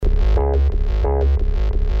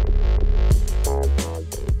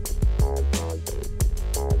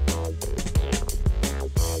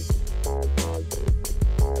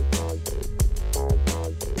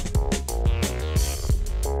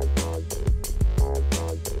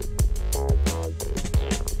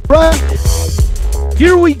Right.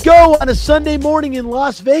 Here we go on a Sunday morning in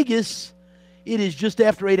Las Vegas. It is just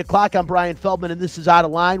after 8 o'clock. I'm Brian Feldman, and this is Out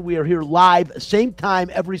of Line. We are here live, same time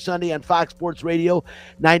every Sunday on Fox Sports Radio,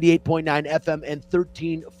 98.9 FM and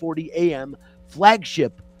 1340 AM,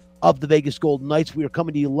 flagship of the Vegas Golden Knights. We are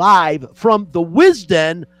coming to you live from the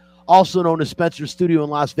Wisden, also known as Spencer's Studio in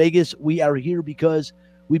Las Vegas. We are here because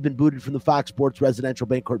we've been booted from the Fox Sports Residential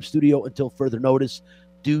Bancorp Studio until further notice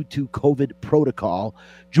due to COVID protocol.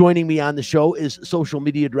 Joining me on the show is social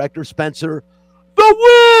media director Spencer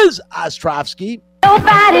 "The Wiz" Ostrovsky.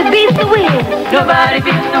 Nobody beats the Wiz. Nobody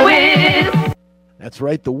beats the Wiz. That's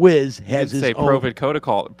right. The Wiz has his say own. COVID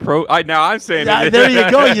protocol. Now I'm saying it. There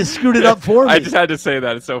you go. You screwed it up for me. I just had to say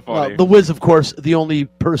that. It's so funny. The Wiz, of course, the only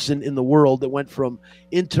person in the world that went from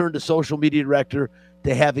intern to social media director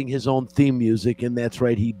to having his own theme music, and that's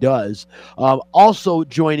right, he does. Also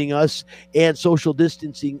joining us and social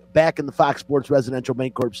distancing back in the Fox Sports Residential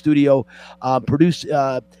Bancorp Studio,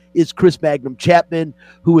 is Chris Magnum Chapman,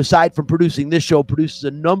 who, aside from producing this show, produces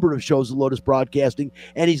a number of shows at Lotus Broadcasting,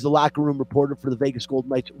 and he's the locker room reporter for the Vegas Golden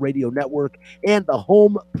Knights radio network and the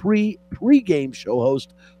home pre-game show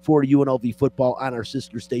host for UNLV football on our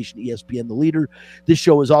sister station, ESPN The Leader. This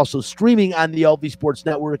show is also streaming on the LV Sports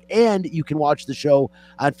Network, and you can watch the show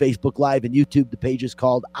on Facebook Live and YouTube. The page is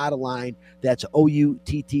called Out of Line. That's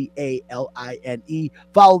OUTTALINE.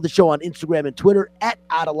 Follow the show on Instagram and Twitter at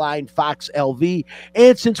Out of Line Fox LV.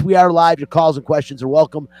 And since we are live, your calls and questions are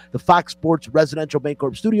welcome. The Fox Sports Residential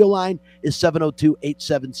Bancorp Studio line is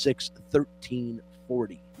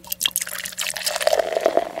 702-876-1340.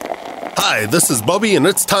 Hi, this is Bubby, and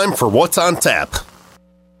it's time for What's on Tap. I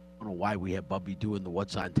don't know why we have Bubby doing the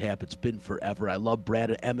What's on Tap. It's been forever. I love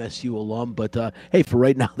Brad, an MSU alum, but hey, for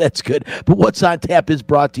right now, that's good. But What's on Tap is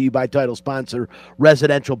brought to you by title sponsor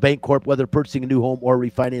Residential Bancorp. Whether purchasing a new home or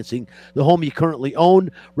refinancing the home you currently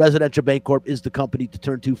own, Residential Bancorp is the company to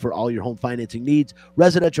turn to for all your home financing needs.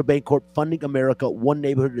 Residential Bancorp, funding America one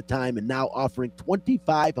neighborhood at a time, and now offering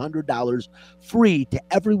 $2,500 free to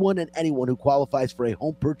everyone and anyone who qualifies for a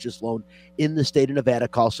home purchase loan in the state of Nevada.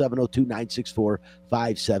 Call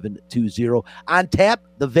 702-964-5720. On tap,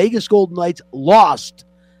 the Vegas Golden Knights lost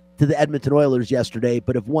to the Edmonton Oilers yesterday,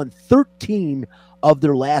 but have won 13 of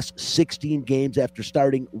their last 16 games after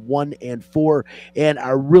starting 1-4 and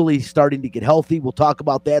are really starting to get healthy. We'll talk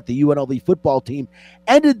about that. The UNLV football team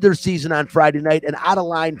ended their season on Friday night, and Out of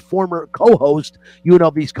Line former co-host,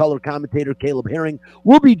 UNLV's color commentator Caleb Herring,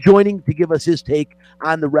 will be joining to give us his take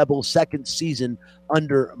on the Rebels' second season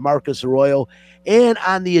under Marcus Arroyo. And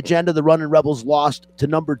on the agenda, the Runnin' Rebels lost to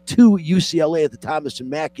number 2 UCLA at the Thomas and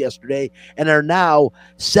Mack yesterday and are now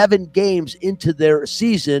 7 games into their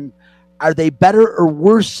season. Are they better or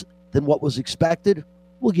worse than what was expected?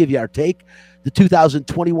 We'll give you our take. The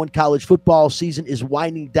 2021 college football season is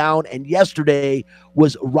winding down, and yesterday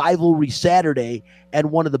was Rivalry Saturday, and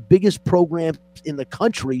one of the biggest programs in the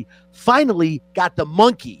country finally got the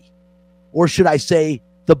monkey, or should I say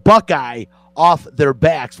the Buckeye, off their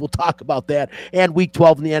backs. We'll talk about that. And Week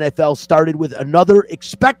 12 in the NFL started with another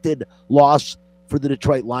expected loss for the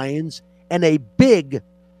Detroit Lions and a big,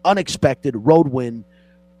 unexpected road win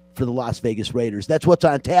for the Las Vegas Raiders. That's what's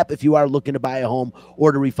on tap. If you are looking to buy a home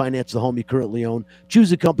or to refinance the home you currently own,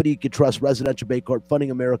 choose a company you can trust. Residential Bancorp,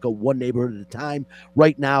 funding America one neighborhood at a time.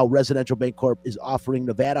 Right now, Residential Bancorp is offering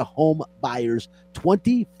Nevada home buyers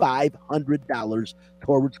 $2,500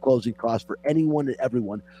 towards closing costs for anyone and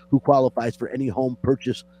everyone who qualifies for any home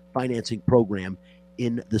purchase financing program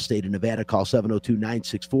in the state of Nevada. Call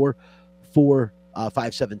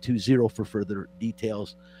 702-964-5720 for further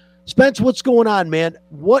details. Spence, what's going on, man?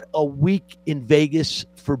 What a week in Vegas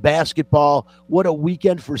for basketball. What a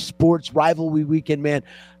weekend for sports, rivalry weekend, man.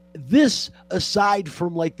 This, aside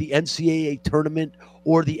from like the NCAA tournament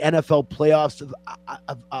or the NFL playoffs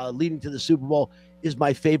leading to the Super Bowl, is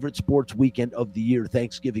my favorite sports weekend of the year,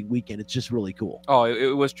 Thanksgiving weekend. It's just really cool. Oh,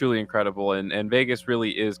 it was truly incredible. And Vegas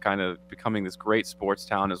really is kind of becoming this great sports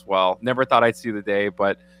town as well. Never thought I'd see the day,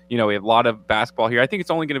 but, you know, we have a lot of basketball here. I think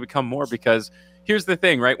it's only going to become more because here's the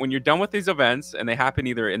thing, right? When you're done with these events and they happen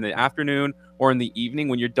either in the afternoon or in the evening,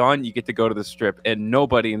 when you're done, you get to go to the Strip, and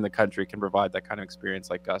nobody in the country can provide that kind of experience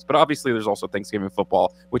like us. But obviously there's also Thanksgiving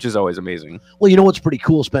football, which is always amazing. Well, you know what's pretty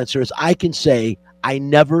cool, Spencer, is I can say I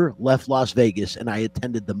never left Las Vegas and I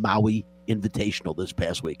attended the Maui Invitational this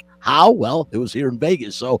past week. How? Well, it was here in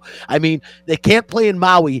Vegas. So, I mean, they can't play in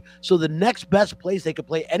Maui. So the next best place they could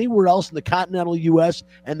play anywhere else in the continental U.S.,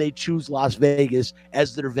 and they choose Las Vegas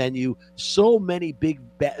as their venue. So many big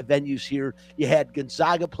venues here. You had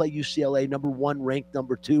Gonzaga play UCLA, number 1, ranked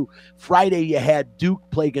number 2. Friday, you had Duke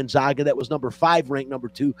play Gonzaga. That was number 5, ranked number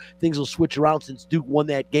 2. Things will switch around since Duke won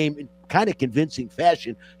that game in kind of convincing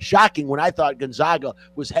fashion. Shocking when I thought Gonzaga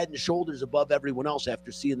was head and shoulders above everyone else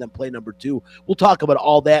after seeing them play number 2. We'll talk about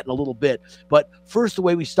all that in a little bit. But first, the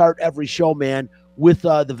way we start every show, man, with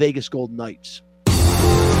the Vegas Golden Knights.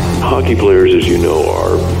 Hockey players, as you know,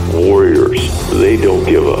 are warriors. They don't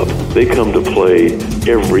give up. They come to play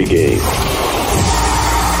every game.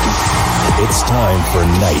 It's time for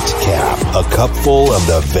Nightcap, a cupful of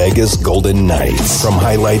the Vegas Golden Knights. From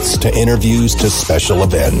highlights to interviews to special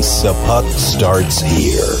events, the puck starts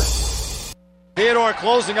here. Theodore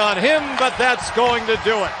closing on him, but that's going to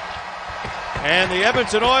do it. And the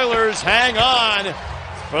Edmonton Oilers hang on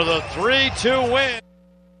for the 3-2 win.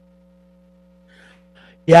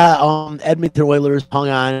 Yeah, Edmonton Oilers hung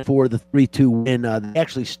on for the 3-2 win. They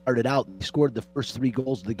actually started out and scored the first 3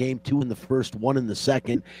 goals of the game, 2 in the first, 1 in the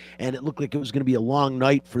second, and it looked like it was going to be a long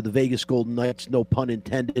night for the Vegas Golden Knights, no pun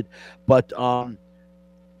intended. But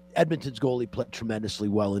Edmonton's goalie played tremendously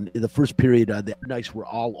well. In the first period, the Knights were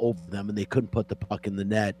all over them, and they couldn't put the puck in the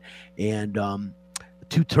net. And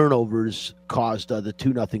 2 turnovers caused the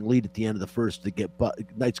 2-0 lead at the end of the first.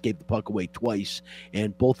 Knights gave the puck away twice,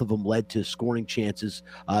 and both of them led to scoring chances.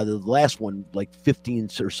 The last one, like 15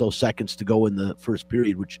 or so seconds to go in the first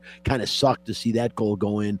period, which kind of sucked to see that goal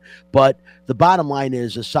go in. But the bottom line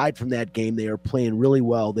is, aside from that game, they are playing really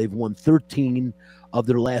well. They've won 13 of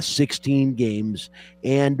their last 16 games,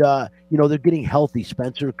 and they're getting healthy.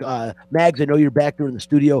 Spencer, Mags, I know you're back there in the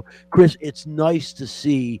studio. Chris, it's nice to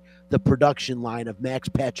see the production line of Max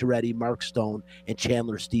Pacioretty, Mark Stone, and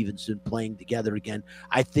Chandler Stevenson playing together again.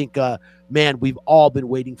 I think, we've all been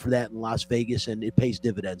waiting for that in Las Vegas, and it pays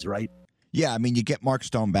dividends, right? Yeah, I mean, you get Mark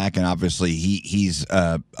Stone back, and obviously he's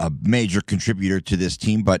a major contributor to this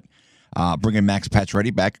team, but bringing Max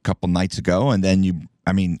Pacioretty back a couple nights ago, and then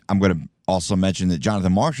I'm going to also mention that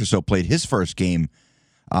Jonathan Marchessault played his first game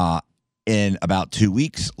in about 2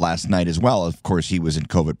 weeks last night as well. Of course, he was in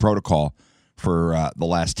COVID protocol for the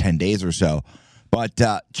last 10 days or so. But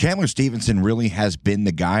Chandler Stevenson really has been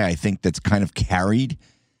the guy, I think, that's kind of carried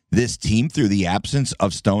this team through the absence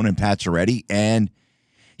of Stone and Pacioretty, and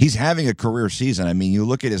he's having a career season. I mean, you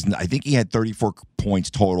look at I think he had 34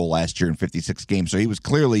 points total last year in 56 games, so he was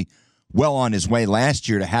clearly well on his way last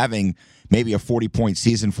year to having maybe a 40-point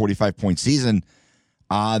season, 45-point season.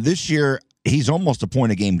 This year, he's almost a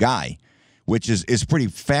point-a-game guy, which is pretty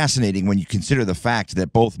fascinating when you consider the fact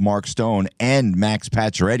that both Mark Stone and Max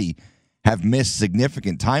Pacioretty have missed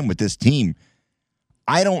significant time with this team.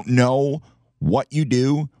 I don't know what you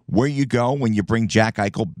do, where you go when you bring Jack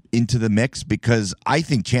Eichel into the mix, because I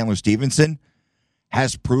think Chandler Stevenson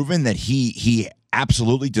has proven that he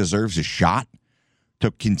absolutely deserves a shot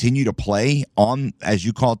to continue to play on, as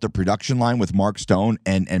you call it, the production line with Mark Stone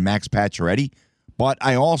and Max Pacioretty. But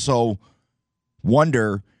I also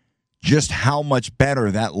wonder just how much better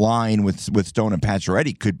that line with Stone and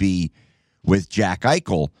Pacioretty could be with Jack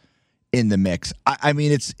Eichel in the mix. I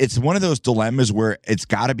mean, it's one of those dilemmas where it's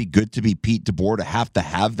got to be good to be Pete DeBoer to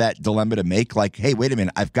have that dilemma to make. Like, hey, wait a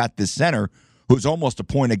minute, I've got this center who's almost a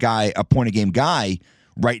point a game guy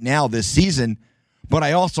right now this season, but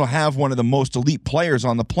I also have one of the most elite players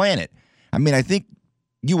on the planet. I mean, I think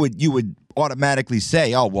you would automatically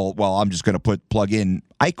say, oh, well, I'm just going to plug in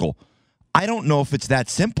Eichel. I don't know if it's that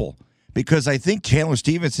simple, because I think Chandler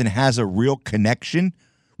Stevenson has a real connection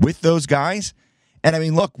with those guys. And I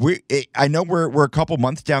mean, look, I know we're a couple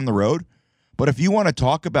months down the road, but if you want to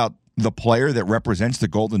talk about the player that represents the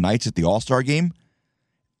Golden Knights at the All-Star game,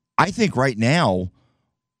 I think right now,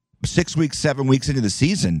 6 weeks, 7 weeks into the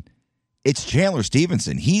season, it's Chandler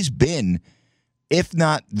Stevenson. He's been, if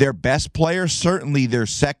not their best player, certainly their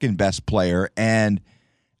second best player, and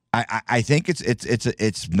I think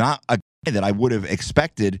it's not a guy that I would have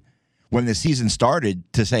expected when the season started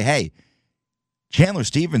to say, hey, Chandler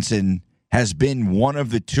Stevenson has been one of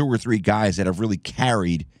the 2 or 3 guys that have really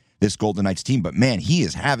carried this Golden Knights team. But, man, he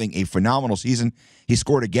is having a phenomenal season. He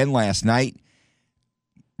scored again last night.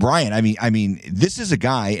 Brian, I mean, this is a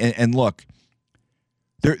guy, and look,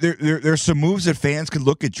 there's some moves that fans could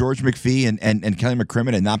look at George McPhee and Kelly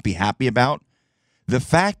McCrimmon and not be happy about. The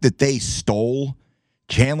fact that they stole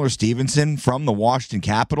Chandler Stevenson from the Washington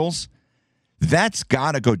Capitals, that's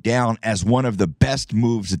got to go down as one of the best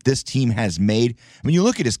moves that this team has made. When you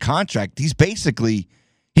look at his contract, he's basically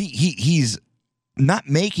he's not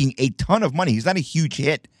making a ton of money. He's not a huge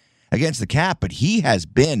hit against the cap, but he has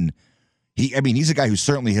been. He's a guy who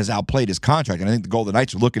certainly has outplayed his contract, and I think the Golden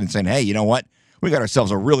Knights are looking and saying, "Hey, you know what? We got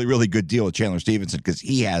ourselves a really, really good deal with Chandler Stevenson because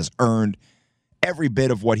he has earned every bit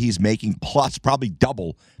of what he's making, plus probably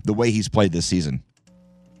double the way he's played this season."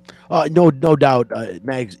 No doubt,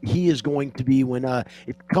 Mags. He is going to be when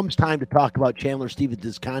it comes time to talk about Chandler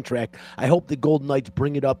Stevens' contract. I hope the Golden Knights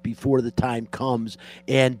bring it up before the time comes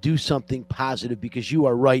and do something positive, because you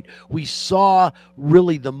are right. We saw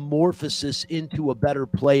really the morphosis into a better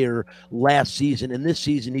player last season, and this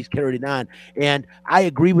season he's carried it on. And I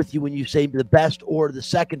agree with you when you say the best or the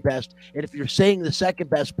second best. And if you're saying the second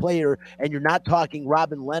best player, and you're not talking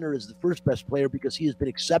Robin Leonard as the first best player, because he has been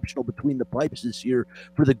exceptional between the pipes this year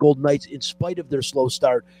for the Golden Knights in spite of their slow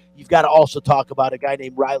start, you've got to also talk about a guy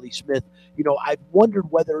named Riley Smith. I've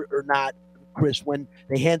wondered whether or not, Chris, when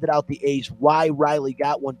they handed out the A's, why Riley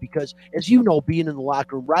got one, because as you know, being in the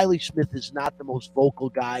locker room, Riley Smith is not the most vocal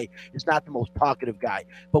guy, is not the most talkative guy.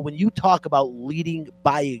 But when you talk about leading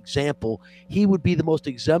by example, he would be the most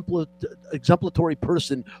exemplatory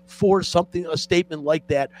person for a statement like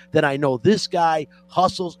that I know. This guy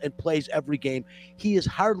hustles and plays every game. He is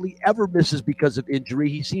hardly ever misses because of injury.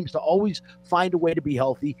 He seems to always find a way to be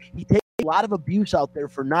healthy. He takes a lot of abuse out there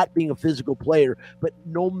for not being a physical player, but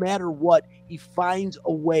no matter what, he finds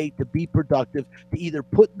a way to be productive, to either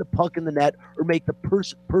put the puck in the net or make the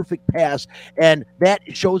perfect pass, and that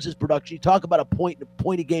shows his production. You talk about a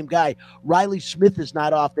point-a-game guy. Riley Smith is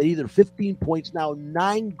not off that either. 15 points now,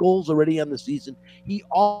 9 goals already on the season. He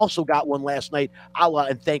also got one last night,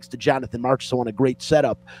 and thanks to Jonathan Marchessault on a great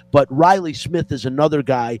setup. But Riley Smith is another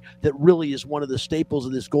guy that really is one of the staples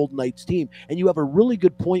of this Golden Knights team. And you have a really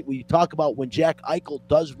good point when you talk about when Jack Eichel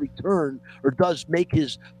does return or does make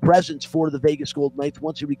his presence for the Vegas Golden Knights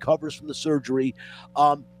once he recovers from the surgery.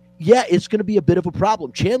 It's going to be a bit of a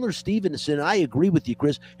problem. Chandler Stevenson, I agree with you,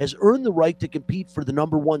 Chris, has earned the right to compete for the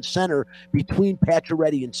number one center between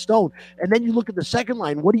Pacioretty and Stone. And then you look at the second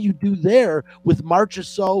line. What do you do there with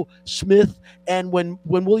Marchessault, Smith, and when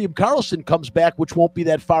William Karlsson comes back, which won't be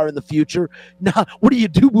that far in the future? Now, what do you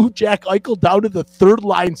do? Move Jack Eichel down to the third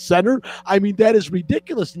line center? I mean, that is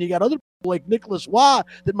ridiculous. And you got other like Nicholas Waugh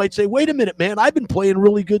that might say, wait a minute, man, I've been playing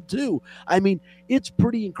really good too. I mean, it's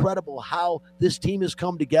pretty incredible how this team has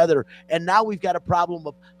come together. And now we've got a problem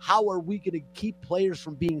of how are we going to keep players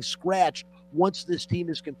from being scratched once this team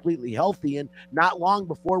is completely healthy. And not long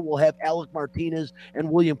before, we'll have Alec Martinez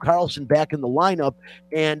and William Karlsson back in the lineup.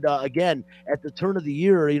 And again, at the turn of the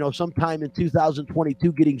year, sometime in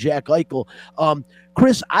 2022, getting Jack Eichel.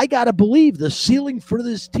 Chris, I got to believe the ceiling for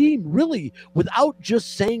this team, really, without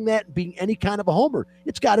just saying that and being any kind of a homer,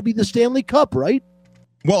 it's got to be the Stanley Cup, right?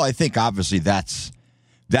 Well, I think obviously that's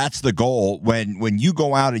the goal when you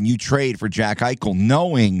go out and you trade for Jack Eichel,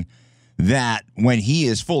 knowing that when he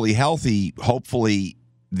is fully healthy, hopefully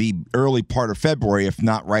the early part of February, if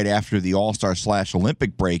not right after the All-Star /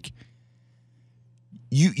 Olympic break,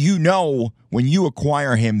 you know when you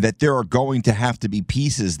acquire him that there are going to have to be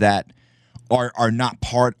pieces that are not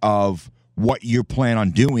part of what you plan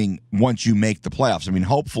on doing once you make the playoffs. I mean,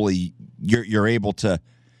 hopefully you're able to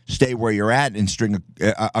stay where you're at and string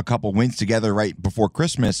a couple wins together right before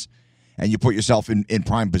Christmas, and you put yourself in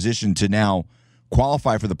prime position to now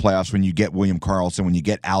qualify for the playoffs when you get William Karlsson, when you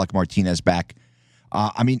get Alec Martinez back.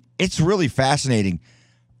 I mean, it's really fascinating.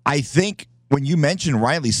 I think when you mentioned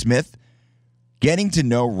Riley Smith, getting to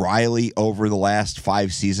know Riley over the last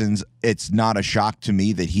 5 seasons, it's not a shock to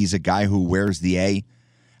me that he's a guy who wears the A.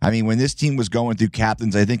 I mean, when this team was going through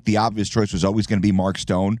captains, I think the obvious choice was always going to be Mark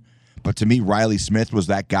Stone. But to me, Riley Smith was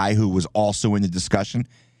that guy who was also in the discussion.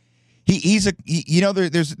 There's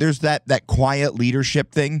that quiet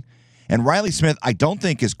leadership thing. And Riley Smith, I don't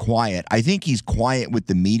think is quiet. I think he's quiet with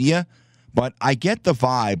the media. But I get the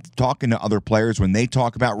vibe talking to other players when they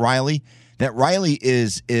talk about Riley, that Riley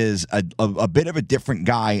is a bit of a different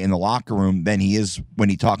guy in the locker room than he is when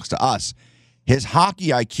he talks to us. His hockey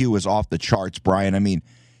IQ is off the charts, Brian. I mean,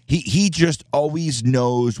 he just always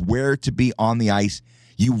knows where to be on the ice.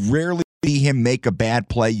 You rarely see him make a bad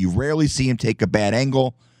play. You rarely see him take a bad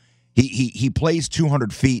angle. He plays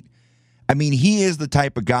 200 feet. I mean, he is the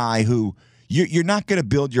type of guy who you're not going to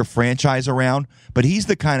build your franchise around, but he's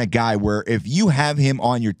the kind of guy where if you have him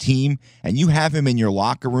on your team and you have him in your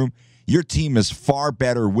locker room, your team is far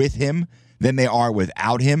better with him than they are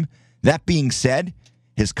without him. That being said,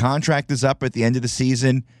 his contract is up at the end of the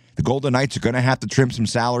season. The Golden Knights are going to have to trim some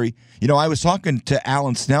salary. I was talking to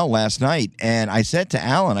Alan Snell last night, and I said to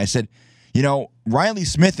Alan, Riley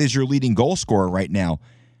Smith is your leading goal scorer right now.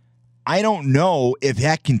 I don't know if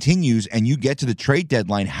that continues and you get to the trade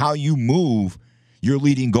deadline, how you move your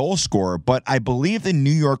leading goal scorer. But I believe the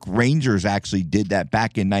New York Rangers actually did that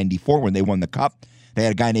back in '94 when they won the Cup. They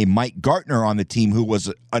had a guy named Mike Gartner on the team who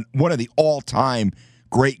was one of the all-time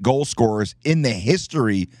great goal scorers in the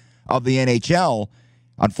history of the NHL.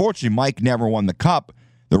 Unfortunately, Mike never won the Cup.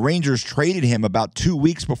 The Rangers traded him about 2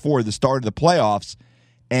 weeks before the start of the playoffs,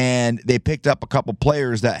 and they picked up a couple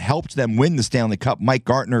players that helped them win the Stanley Cup. Mike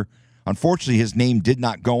Gartner, unfortunately, his name did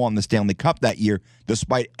not go on the Stanley Cup that year,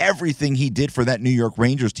 despite everything he did for that New York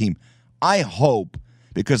Rangers team. I hope,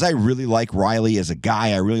 because I really like Riley as a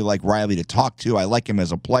guy, I really like Riley to talk to, I like him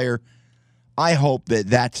as a player, I hope that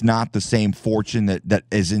that's not the same fortune that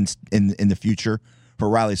is in the future for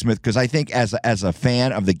Riley Smith, because I think as a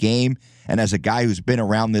fan of the game and as a guy who's been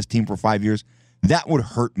around this team for 5 years, that would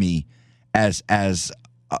hurt me as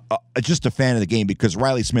just a fan of the game, because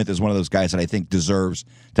Riley Smith is one of those guys that I think deserves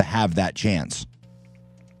to have that chance.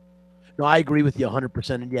 No, I agree with you 100%.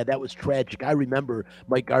 And yeah, that was tragic. I remember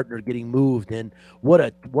Mike Gartner getting moved, and what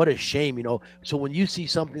a shame, you know. So when you see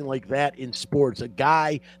something like that in sports, a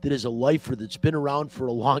guy that is a lifer that's been around for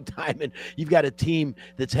a long time, and you've got a team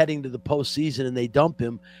that's heading to the postseason and they dump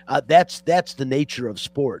him, that's the nature of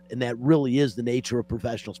sport, and that really is the nature of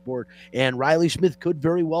professional sport. And Riley Smith could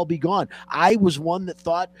very well be gone. I was one that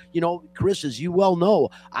thought, you know, Chris, as you well know,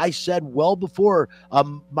 I said well before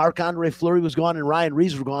Marc-Andre Fleury was gone and Ryan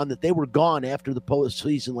Reeves were gone that they were gone after the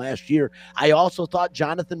postseason last year. I also thought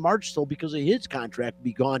Jonathan Marchessault, because of his contract, would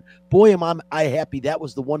be gone. Boy, am I happy that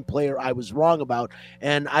was the one player I was wrong about.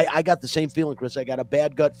 And I got the same feeling, Chris. I got a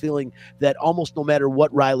bad gut feeling that almost no matter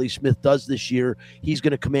what Riley Smith does this year, he's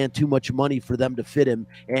going to command too much money for them to fit him,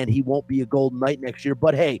 and he won't be a Golden Knight next year.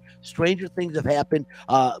 But hey, stranger things have happened.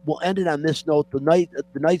 We'll end it on this note. The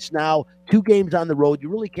Knights now 2 games on the road. You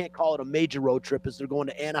really can't call it a major road trip, as they're going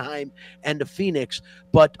to Anaheim and to Phoenix.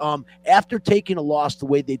 But after taking a loss the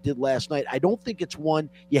way they did last night, I don't think it's one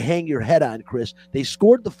you hang your head on, Chris. They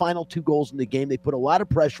scored the final 2 goals in the game. They put a lot of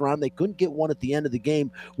pressure on. They couldn't get one at the end of the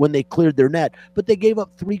game when they cleared their net, but they gave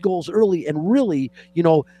up 3 goals early. And really, you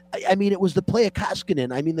know, I mean, it was the play of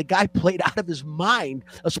Koskinen. I mean, the guy played out of his mind,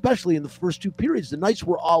 especially in the first 2 periods. The Knights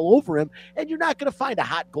were all over him, and you're not going to find a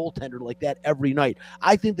hot goaltender like that every night.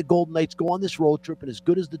 I think the Golden Knights go on this road trip, and as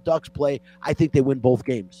good as the Ducks play, I think they win both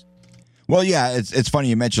games. Well, yeah, it's funny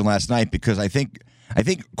you mentioned last night, because I think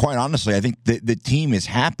quite honestly, I think the team is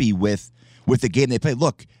happy with the game they played.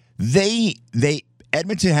 Look,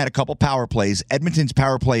 Edmonton had a couple power plays. Edmonton's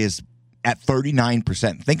power play is at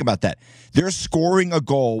 39%. Think about that. They're scoring a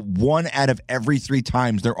goal 1 out of every 3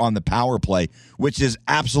 times they're on the power play, which is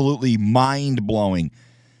absolutely mind-blowing.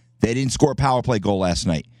 They didn't score a power play goal last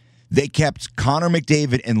night. They kept Connor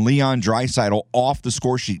McDavid and Leon Draisaitl off the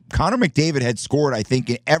score sheet. Connor McDavid had scored, I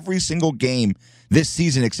think, in every single game this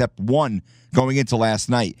season except one going into last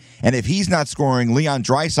night. And if he's not scoring, Leon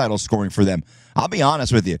Draisaitl's scoring for them. I'll be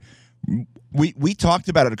honest with you. We talked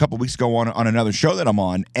about it a couple weeks ago on another show that I'm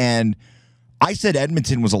on, and I said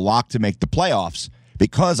Edmonton was a lock to make the playoffs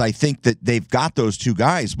because I think that they've got those 2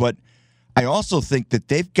 guys, but I also think that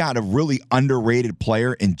they've got a really underrated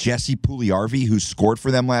player in Jesse Puljujarvi, who scored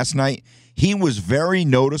for them last night. He was very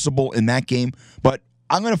noticeable in that game, but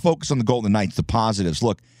I'm going to focus on the Golden Knights, the positives.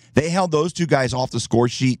 Look, they held those 2 guys off the score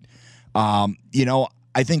sheet. You know,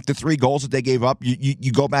 I think the 3 goals that they gave up,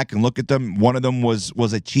 you go back and look at them. One of them was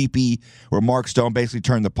a cheapie where Mark Stone basically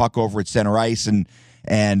turned the puck over at center ice, and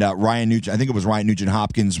Ryan Nugent, I think it was Ryan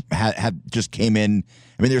Nugent-Hopkins, had just came in.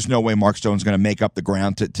 I mean, there's no way Mark Stone's going to make up the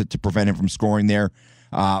ground to prevent him from scoring there.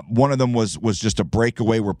 One of them was just a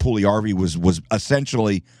breakaway where Puljujarvi was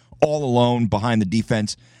essentially all alone behind the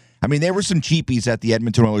defense. I mean, there were some cheapies at the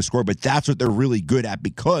Edmonton Oilers score, but that's what they're really good at,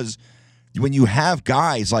 because when you have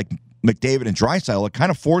guys like McDavid and Draisaitl, it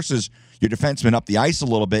kind of forces your defensemen up the ice a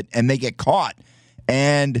little bit, and they get caught.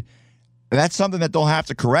 And that's something that they'll have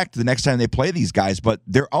to correct the next time they play these guys. But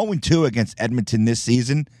they're 0-2 against Edmonton this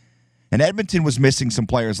season. And Edmonton was missing some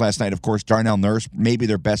players last night. Of course, Darnell Nurse, maybe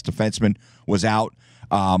their best defenseman, was out.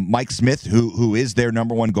 Mike Smith, who is their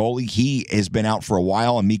number 1 goalie, he has been out for a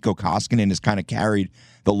while, and Mikko Koskinen has kind of carried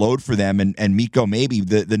the load for them. And Mikko may be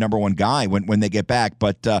the number 1 guy when they get back.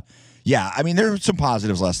 But, yeah, I mean, there were some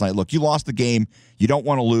positives last night. Look, you lost the game. You don't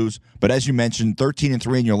want to lose. But as you mentioned,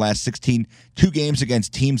 13-3 in your last 16, 2 games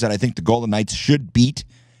against teams that I think the Golden Knights should beat.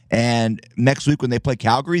 And next week when they play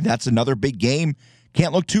Calgary, that's another big game.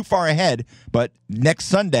 Can't look too far ahead, but next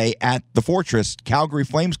Sunday at the Fortress, Calgary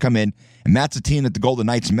Flames come in, and that's a team that the Golden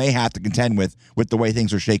Knights may have to contend with the way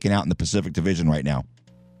things are shaking out in the Pacific Division right now.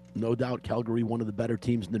 No doubt, Calgary, one of the better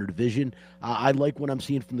teams in their division. I like what I'm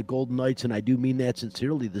seeing from the Golden Knights, and I do mean that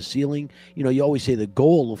sincerely. The ceiling, you always say the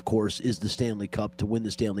goal, of course, is the Stanley Cup, to win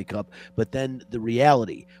the Stanley Cup. But then the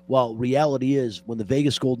reality, reality is when the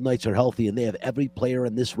Vegas Golden Knights are healthy and they have every player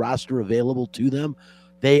in this roster available to them,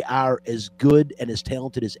 they are as good and as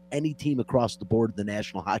talented as any team across the board in the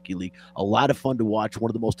National Hockey League. A lot of fun to watch, one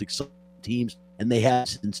of the most exciting teams, and they have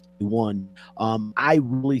since day one. I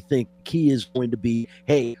really think key is going to be,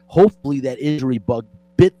 hey, hopefully that injury bug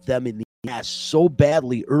bit them in the ass so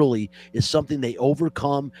badly early is something they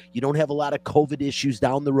overcome. You don't have a lot of COVID issues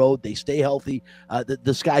down the road. They stay healthy.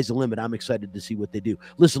 The sky's the limit. I'm excited to see what they do.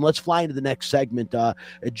 Listen, let's fly into the next segment.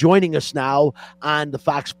 Joining us now on the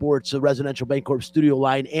Fox Sports Residential Bancorp studio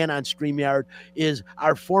line and on StreamYard is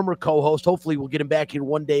our former co-host. Hopefully we'll get him back here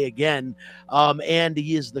one day again. And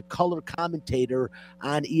he is the color commentator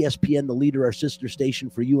on ESPN, the leader, our sister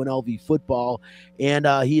station for UNLV football. And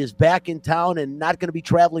he is back in town and not going to be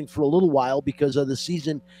traveling for a little while because the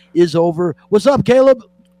season is over. What's up, Caleb?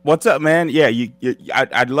 What's up, man? Yeah,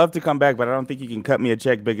 I'd love to come back, but I don't think you can cut me a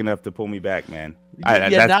check big enough to pull me back, man.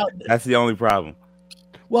 That's the only problem.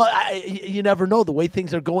 Well, you never know. The way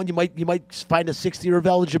things are going, you might find a 6th year of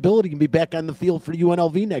eligibility and be back on the field for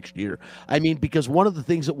UNLV next year. I mean, because one of the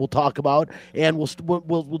things that we'll talk about, and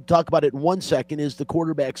we'll talk about it in 1 second, is the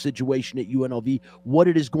quarterback situation at UNLV, what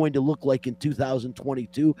it is going to look like in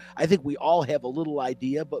 2022. I think we all have a little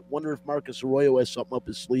idea, but wonder if Marcus Arroyo has something up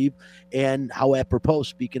his sleeve. And how apropos,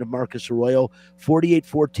 speaking of Marcus Arroyo,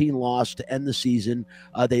 48-14 loss to end the season.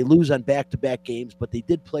 They lose on back-to-back games, but they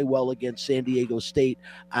did play well against San Diego State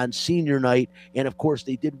on senior night. And of course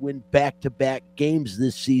they did win back-to-back games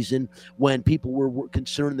this season when people were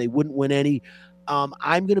concerned they wouldn't win any.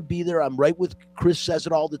 I'm going to be there. I'm right with Chris, says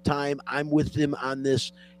it all the time. I'm with him on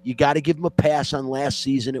this. You got to give him a pass on last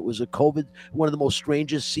season. It was a COVID, one of the most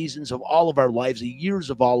strangest seasons of all of our lives, the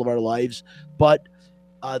years of all of our lives. But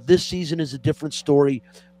this season is a different story.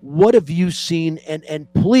 What have you seen? And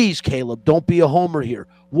please, Caleb, don't be a homer here.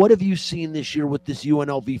 What have you seen this year with this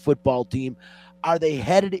UNLV football team? Are they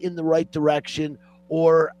headed in the right direction,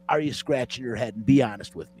 or are you scratching your head? And be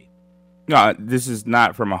honest with me. No, this is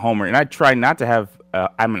not from a homer. And I try not to have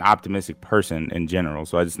I'm an optimistic person in general,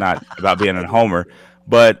 so it's not about being a homer.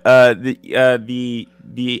 But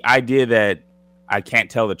the idea that I can't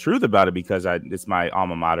tell the truth about it because it's my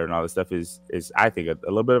alma mater and all this stuff is I think a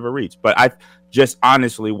little bit of a reach. But I just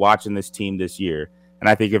honestly watching this team this year, and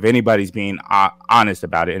I think if anybody's being honest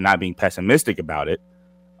about it and not being pessimistic about it,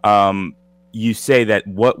 you say that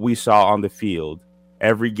what we saw on the field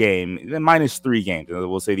every game, minus 3 games,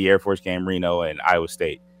 we'll say the Air Force game, Reno, and Iowa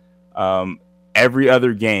State, every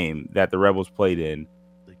other game that the Rebels played in,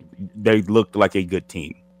 they looked like a good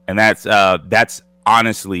team. And that's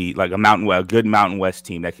honestly like a good Mountain West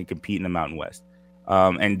team that can compete in the Mountain West.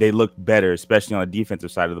 And they look better, especially on the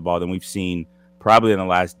defensive side of the ball, than we've seen probably in the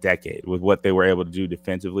last decade with what they were able to do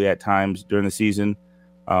defensively at times during the season.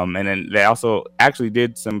 And then they also actually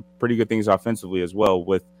did some pretty good things offensively as well,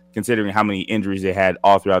 with considering how many injuries they had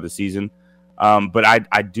all throughout the season. But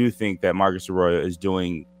I do think that Marcus Arroyo is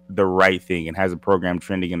doing the right thing and has a program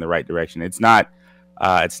trending in the right direction. It's not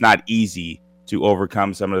easy to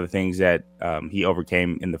overcome some of the things that he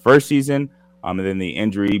overcame in the first season. And then the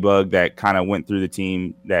injury bug that kind of went through the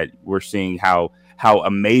team, that we're seeing how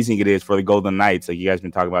amazing it is for the Golden Knights, like you guys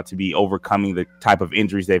been talking about, to be overcoming the type of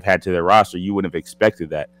injuries they've had to their roster. You wouldn't have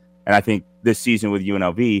expected that. And I think this season with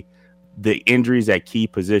UNLV, the injuries at key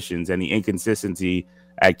positions and the inconsistency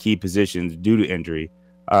at key positions due to injury,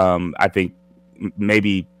 I think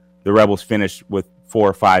maybe the Rebels finished with 4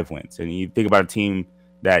 or 5 wins. And you think about a team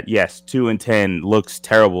that, yes, 2-10 looks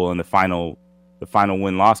terrible in the final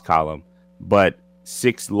win-loss column, but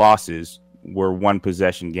 6 losses were 1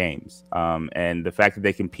 possession games. And the fact that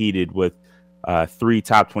they competed with 3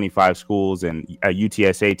 top 25 schools and a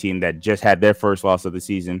UTSA team that just had their first loss of the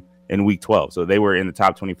season in week 12. So they were in the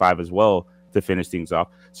top 25 as well to finish things off.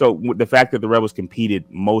 So the fact that the Rebels competed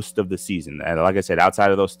most of the season, and like I said,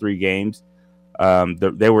 outside of those 3 games,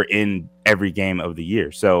 they were in every game of the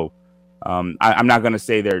year. So I'm not going to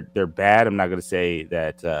say they're bad. I'm not going to say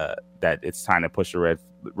that it's time to push a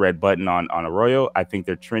red button on Arroyo. I think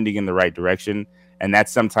they're trending in the right direction, and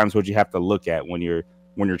that's sometimes what you have to look at when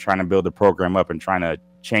you're trying to build a program up and trying to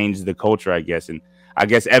change the culture, I guess. And I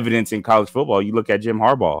guess evidence in college football, you look at Jim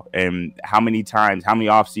Harbaugh and how many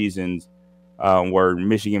off seasons were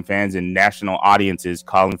Michigan fans and national audiences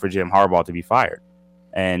calling for Jim Harbaugh to be fired.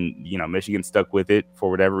 And, Michigan stuck with it for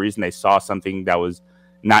whatever reason. They saw something that was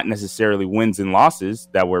not necessarily wins and losses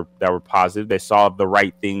that were positive. They saw the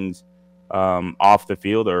right things off the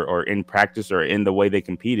field or in practice or in the way they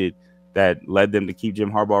competed that led them to keep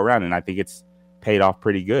Jim Harbaugh around. And I think it's paid off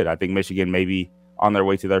pretty good. I think Michigan may be on their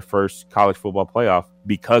way to their first college football playoff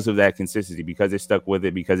because of that consistency, because they stuck with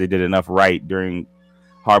it, because they did enough right during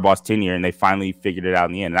Harbaugh's tenure, and they finally figured it out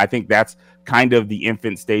in the end. And I think that's kind of the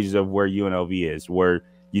infant stages of where UNLV is, where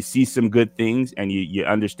you see some good things and you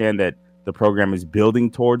understand that the program is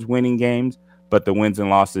building towards winning games, but the wins and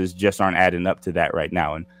losses just aren't adding up to that right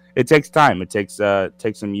now. And it takes time. It takes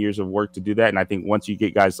some years of work to do that. And I think once you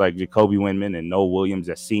get guys like Jacoby Windman and Noah Williams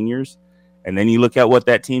as seniors, and then you look at what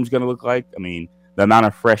that team's going to look like. I mean, the amount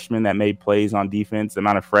of freshmen that made plays on defense, the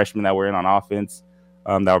amount of freshmen that were in on offense,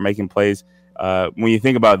 that were making plays. When you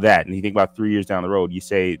think about that and you think about 3 years down the road, you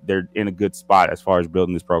say they're in a good spot as far as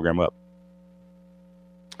building this program up.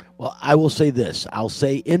 Well, I will say this. I'll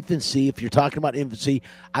say infancy. If you're talking about infancy,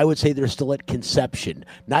 I would say they're still at conception,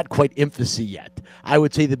 not quite infancy yet. I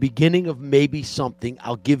would say the beginning of maybe something.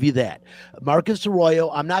 I'll give you that. Marcus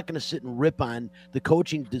Arroyo, I'm not going to sit and rip on the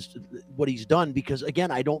coaching, what he's done, because,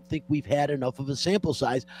 again, I don't think we've had enough of a sample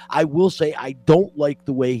size. I will say I don't like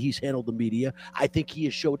the way he's handled the media. I think he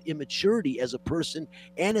has showed immaturity as a person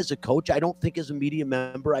and as a coach. I don't think as a media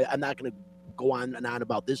member, I'm not going to go on and on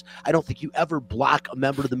about this. I don't think you ever block a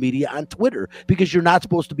member of the media on Twitter because you're not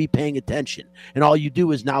supposed to be paying attention. And all you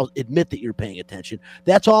do is now admit that you're paying attention.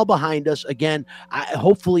 That's all behind us. Again,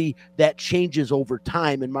 hopefully that changes over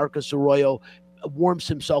time. And Marcus Arroyo warms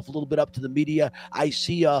himself a little bit up to the media. I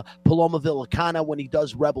see Paloma Villicana when he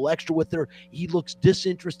does Rebel Extra with her. He looks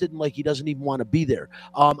disinterested and like he doesn't even want to be there.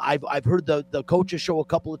 I've heard the coaches show a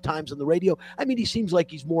couple of times on the radio. I mean, he seems like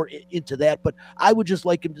he's more into that, but I would just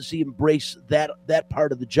like him to see embrace that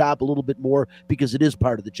part of the job a little bit more because it is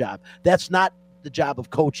part of the job. That's not the job of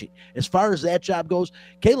coaching. As far as that job goes,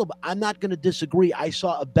 Caleb, I'm not going to disagree. I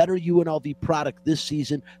saw a better UNLV product this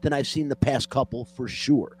season than I've seen the past couple for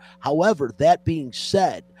sure. However, that being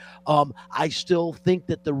said, I still think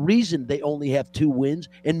that the reason they only have 2 wins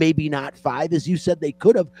and maybe not 5, as you said they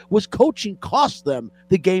could have, was coaching cost them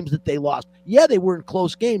the games that they lost. Yeah, they were in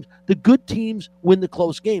close games. The good teams win the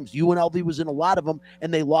close games. UNLV was in a lot of them,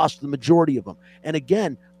 and they lost the majority of them. And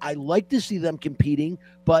again, I like to see them competing,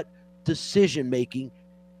 but decision-making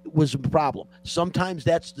was a problem. Sometimes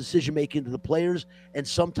that's decision-making to the players, and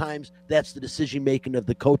sometimes that's the decision-making of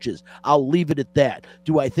the coaches. I'll leave it at that.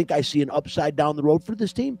 Do I think I see an upside down the road for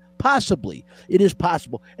this team? Possibly. It is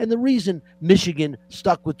possible. And the reason Michigan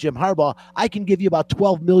stuck with Jim Harbaugh, I can give you about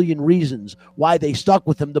 12 million reasons why they stuck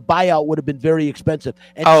with him. The buyout would have been very expensive.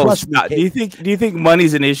 And trust me, do you think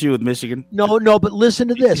money's an issue with Michigan? No, but listen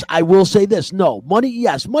to this. I will say this. No,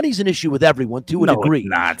 money's an issue with everyone to a degree. It's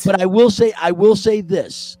not. But I will say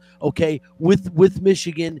this, okay, with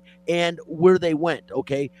Michigan and where they went,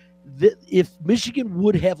 okay? If Michigan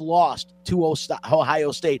would have lost to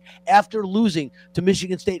Ohio State after losing to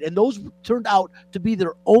Michigan State, and those turned out to be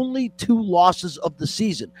their only 2 losses of the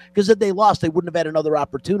season, because if they lost, they wouldn't have had another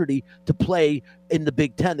opportunity to play in the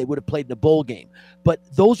Big Ten. They would have played in a bowl game. But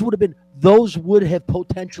those would have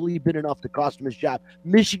potentially been enough to cost them his job.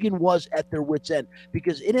 Michigan was at their wits' end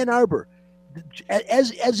because in Ann Arbor,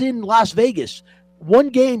 as in Las Vegas, 1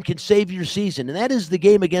 game can save your season, and that is the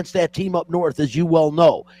game against that team up north, as you well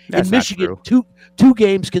know. That's in Michigan, two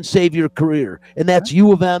games can save your career, and that's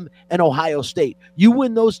U of M and Ohio State. You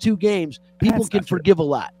win those 2 games, people can forgive a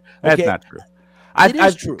lot. Okay? That's not true. It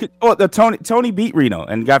is true. Tony beat Reno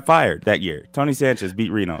and got fired that year. Tony Sanchez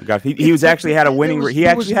beat Reno. He had a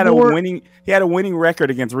winning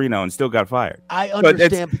record against Reno and still got fired. I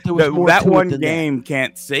understand, but there was more that to one it than game that.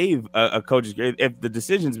 can't save a coach's. If the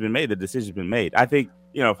decision's been made, the decision's been made. I think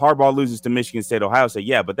if Harbaugh loses to Michigan State, Ohio State,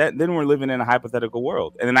 yeah, but then we're living in a hypothetical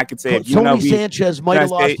world. And then I could say if Tony Sanchez might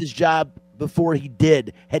have lost his job before he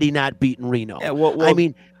did had he not beaten Reno. Yeah, well I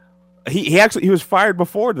mean. He was fired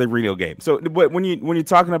before the Reno game. So, but when you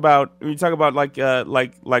talk about like the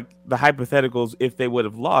hypotheticals, if they would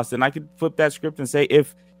have lost, then I could flip that script and say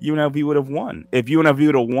if UNLV would have won, if UNLV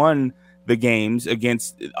would have won the games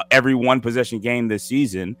against every 1 possession game this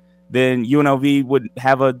season, then UNLV would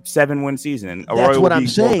have a 7-win season. And that's what I'm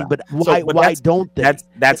saying. But why don't they?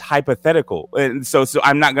 That's hypothetical. And so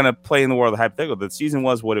I'm not going to play in the world of hypothetical. The season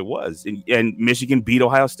was what it was, and Michigan beat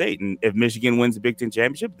Ohio State. And if Michigan wins the Big Ten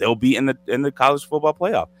championship, they'll be in the college football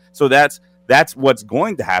playoff. So that's what's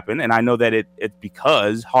going to happen. And I know that it's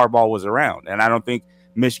because Harbaugh was around. And I don't think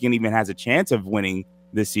Michigan even has a chance of winning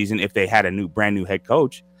this season if they had a brand new head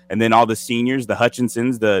coach. And then all the seniors, the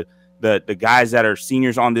Hutchinsons, the guys that are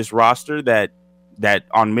seniors on this roster that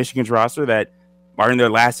on Michigan's roster that are in their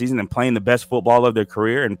last season and playing the best football of their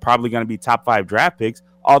career and probably going to be top 5 draft picks,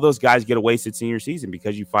 all those guys get a wasted senior season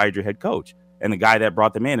because you fired your head coach and the guy that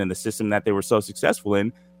brought them in and the system that they were so successful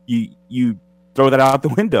in. You throw that out the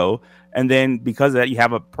window, and then because of that, you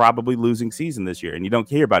have a probably losing season this year, and you don't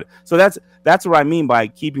care about it. So that's what I mean by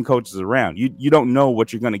keeping coaches around. You don't know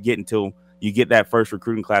what you're going to get until you get that first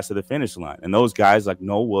recruiting class to the finish line. And those guys like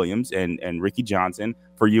Noel Williams and Ricky Johnson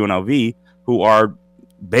for UNLV, who are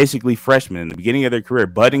basically freshmen in the beginning of their career,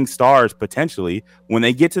 budding stars potentially, when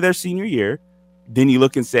they get to their senior year, then you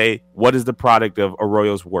look and say, what is the product of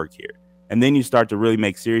Arroyo's work here? And then you start to really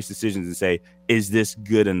make serious decisions and say, is this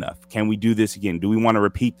good enough? Can we do this again? Do we want to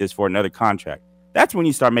repeat this for another contract? That's when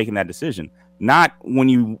you start making that decision, not when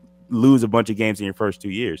you lose a bunch of games in your first 2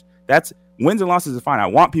 years. That's wins and losses is fine. I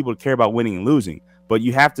want people to care about winning and losing, but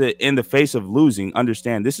you have to, in the face of losing,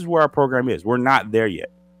 understand this is where our program is. We're not there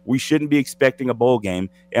yet. We shouldn't be expecting a bowl game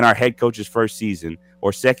in our head coach's first season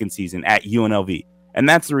or second season at UNLV. And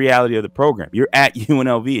that's the reality of the program. You're at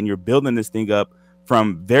UNLV and you're building this thing up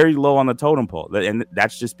from very low on the totem pole. And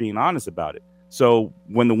that's just being honest about it. So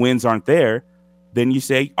when the wins aren't there, then you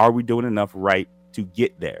say, are we doing enough right to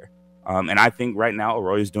get there? And I think right now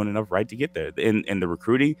Arroyo is doing enough right to get there in the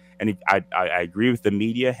recruiting. And I agree with the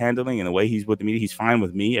media handling and the way he's with the media. He's fine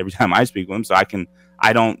with me every time I speak with him. So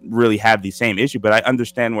I don't really have the same issue, but I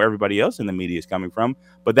understand where everybody else in the media is coming from.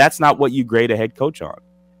 But that's not what you grade a head coach on.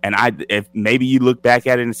 And if maybe you look back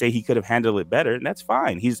at it and say he could have handled it better, and that's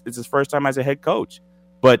fine. It's his first time as a head coach,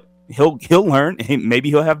 but he'll learn. Maybe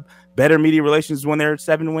he'll have better media relations when they're a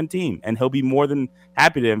 7-win team, and he'll be more than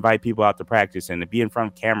happy to invite people out to practice and to be in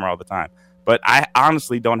front of camera all the time. But I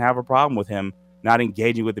honestly don't have a problem with him not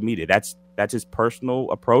engaging with the media. That's his personal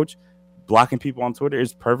approach. Blocking people on Twitter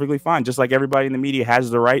is perfectly fine. Just like everybody in the media has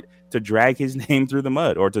the right to drag his name through the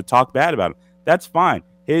mud or to talk bad about him. That's fine.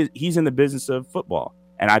 He's in the business of football.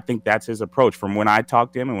 And I think that's his approach. From when I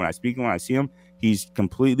talk to him and when I speak and when I see him, he's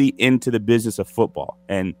completely into the business of football.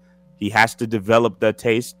 And he has to develop the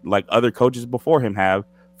taste like other coaches before him have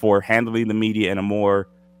for handling the media in a more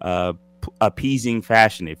appeasing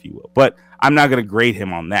fashion, if you will. But I'm not going to grade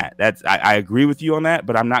him on that. I agree with you on that,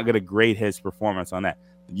 but I'm not going to grade his performance on that.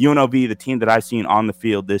 UNLV, the team that I've seen on the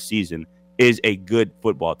field this season, is a good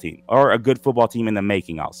football team, or a good football team in the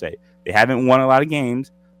making, I'll say. They haven't won a lot of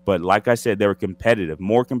games, but like I said, they were competitive,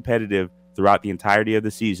 more competitive throughout the entirety of the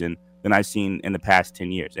season than I've seen in the past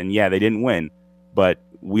 10 years. And yeah, they didn't win, but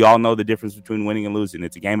we all know the difference between winning and losing.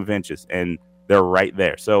 It's a game of inches, and they're right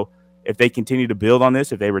there. So if they continue to build on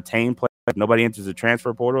this, if they retain players, if nobody enters the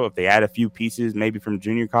transfer portal, if they add a few pieces, maybe from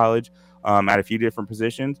junior college, at a few different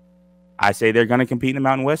positions, I say they're going to compete in the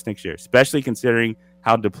Mountain West next year, especially considering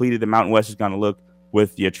how depleted the Mountain West is going to look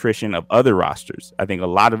with the attrition of other rosters. I think a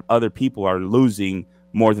lot of other people are losing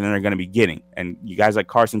more than they're going to be getting. And you guys like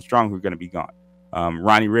Carson Strong, who are going to be gone.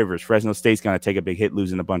 Ronnie Rivers, Fresno State's going to take a big hit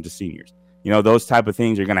losing a bunch of seniors. You know, those type of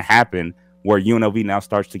things are going to happen where UNLV now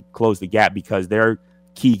starts to close the gap because their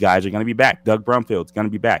key guys are going to be back. Doug Brumfield's going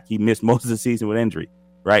to be back. He missed most of the season with injury,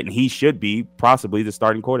 right? And he should be possibly the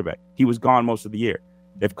starting quarterback. He was gone most of the year.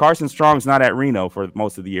 If Carson Strong's not at Reno for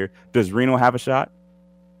most of the year, does Reno have a shot?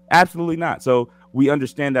 Absolutely not. So we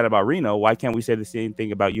understand that about Reno. Why can't we say the same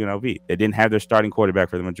thing about UNLV? They didn't have their starting quarterback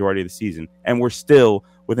for the majority of the season, and we're still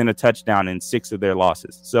within a touchdown in 6 of their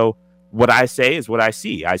losses. So what I say is what I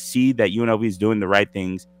see. I see that UNLV is doing the right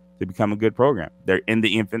things to become a good program. They're in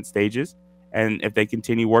the infant stages, and if they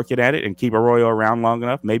continue working at it and keep Arroyo around long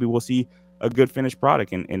enough, maybe we'll see a good finished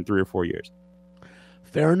product in 3 or 4 years.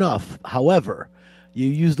 Fair enough. However, you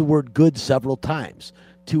use the word good several times.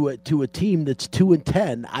 To a team that's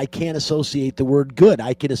 2-10, I can't associate the word good.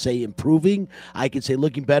 I can say improving. I can say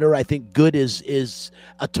looking better. I think good is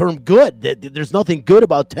a term good. There's nothing good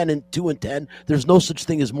about 2-10. There's no such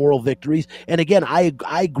thing as moral victories. And again,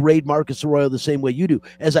 I grade Marcus Arroyo the same way you do.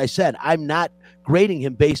 As I said, I'm not grading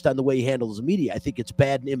him based on the way he handles the media. I think it's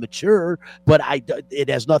bad and immature, but it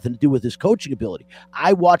has nothing to do with his coaching ability.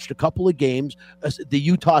 I watched a couple of games, the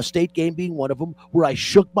Utah State game being one of them, where I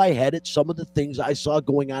shook my head at some of the things I saw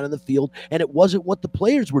going on in the field, and it wasn't what the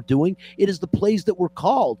players were doing. It is the plays that were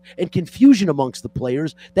called and confusion amongst the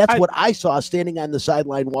players. That's what I saw standing on the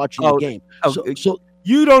sideline watching the game. So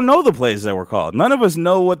you don't know the plays that were called. None of us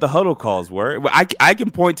know what the huddle calls were. I can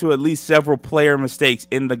point to at least several player mistakes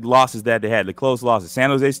in the losses that they had, the close losses, San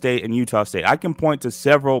Jose State and Utah State. I can point to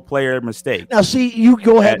several player mistakes. Now, see, you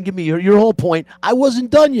go ahead and give me your whole point. I wasn't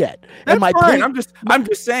done yet. That's fine. I'm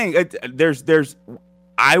just saying.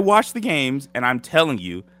 I watched the games, and I'm telling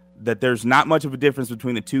you that there's not much of a difference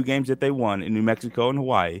between the 2 games that they won in New Mexico and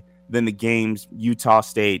Hawaii than the games Utah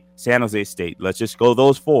State, San Jose State. Let's just go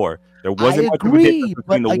those 4. There wasn't much of a difference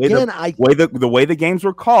between the way the games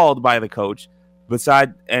were called by the coach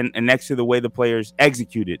beside and next to the way the players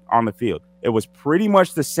executed on the field. It was pretty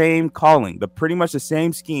much the same calling, pretty much the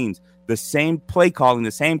same schemes, the same play calling,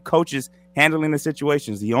 the same coaches handling the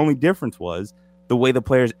situations. The only difference was the way the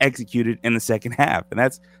players executed in the second half. And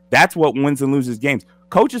that's what wins and loses games.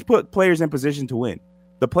 Coaches put players in position to win.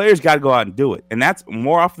 The players got to go out and do it. And that's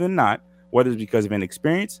more often than not, whether it's because of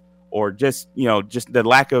inexperience or just the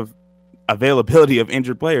lack of availability of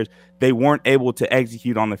injured players, they weren't able to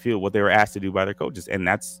execute on the field what they were asked to do by their coaches. And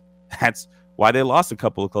that's why they lost a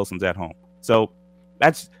couple of close ones at home. So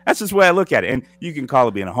that's just the way I look at it. And you can call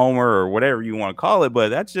it being a homer or whatever you want to call it, but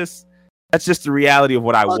that's just the reality of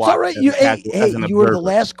what I watch. All right. You were the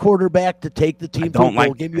last quarterback to take the team to a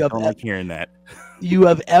bowl game. I don't like hearing that. You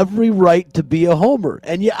have every right to be a homer,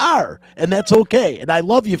 and you are, and that's okay, and I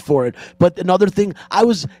love you for it. But another thing, I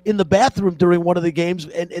was in the bathroom during one of the games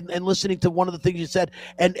and listening to one of the things you said,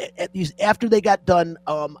 and after they got done,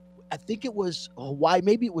 I think it was Hawaii,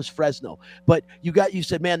 maybe it was Fresno, but you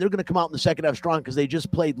said, man, they're going to come out in the second half strong because they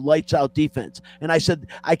just played lights out defense. And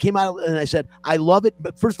I came out and I said, I love it.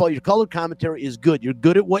 But first of all, your color commentary is good. You're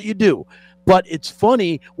good at what you do. But it's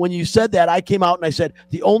funny when you said that, I came out and I said,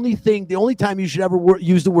 the only time you should ever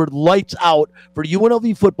use the word lights out for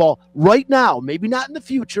UNLV football right now, maybe not in the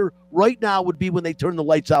future, right now would be when they turn the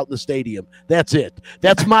lights out in the stadium. That's it.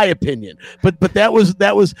 That's my opinion. But that was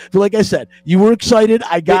like I said, you were excited.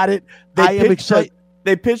 I got it. I am excited.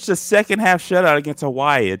 They pitched a second half shutout against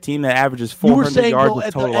Hawaii, a team that averages 400 yards of total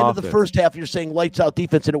offense. At the end of the first half, you're saying lights out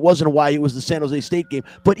defense, and it wasn't Hawaii, it was the San Jose State game.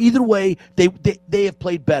 But either way, they have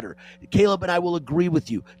played better. Caleb and I will agree with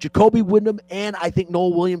you. Jacoby Windham and I think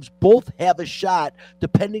Noel Williams both have a shot,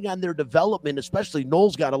 depending on their development, especially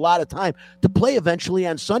Noel's got a lot of time to play eventually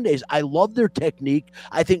on Sundays. I love their technique.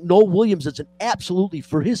 I think Noel Williams is an absolutely,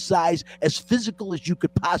 for his size, as physical as you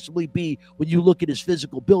could possibly be when you look at his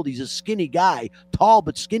physical build. He's a skinny guy, tall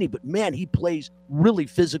but skinny, but man, he plays really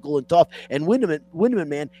physical and tough. And Windham,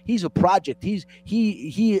 man, he's a project.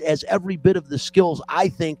 He has every bit of the skills. I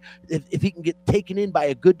think if he can get taken in by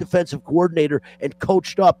a good defensive coordinator and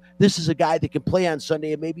coached up, this is a guy that can play on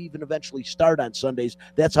Sunday and maybe even eventually start on Sundays.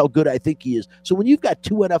 That's how good I think he is. So when you've got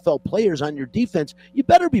two NFL players on your defense, you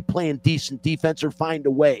better be playing decent defense or find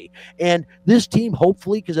a way. And this team,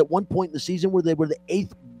 hopefully, because at one point in the season where they were the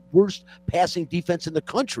 8th worst passing defense in the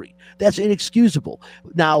country. That's inexcusable.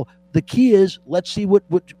 Now, the key is, let's see what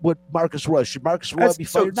Marcus Roy. Should Marcus Roy be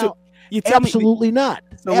fired now? Absolutely not.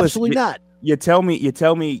 Absolutely not. You tell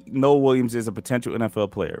me Noel Williams is a potential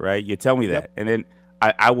NFL player, right? You tell me that. And then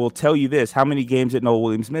I will tell you this. How many games did Noel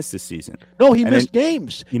Williams miss this season? No, he missed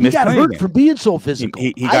games. He got hurt from being so physical.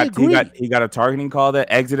 He got a targeting call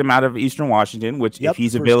that exited him out of Eastern Washington, which if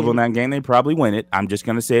he's available in that game, they probably win it. I'm just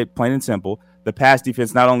going to say it plain and simple. The pass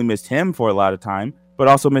defense not only missed him for a lot of time, but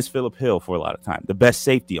also missed Phillip Hill for a lot of time, the best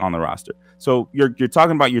safety on the roster. So you're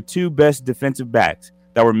talking about your two best defensive backs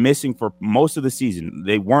that were missing for most of the season.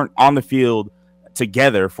 They weren't on the field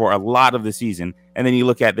together for a lot of the season. And then you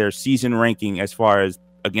look at their season ranking as far as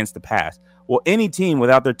against the pass. Well, any team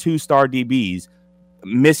without their 2-star DBs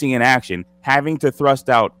missing in action, having to thrust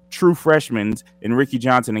out true freshmen in Ricky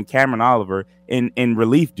Johnson and Cameron Oliver in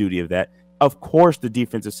relief duty of that, of course the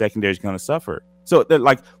defensive secondary is going to suffer. So,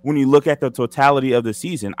 like, when you look at the totality of the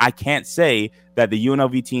season, I can't say that the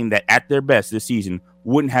UNLV team that at their best this season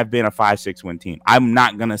wouldn't have been a 5-6 win team. I'm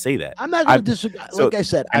not going to say that. I'm not going to disagree. Like I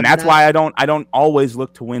said, and that's why I don't always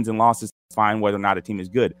look to wins and losses to find whether or not a team is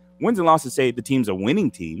good. Wins and losses say the team's a winning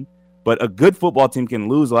team, but a good football team can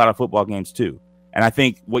lose a lot of football games too. And I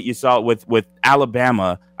think what you saw with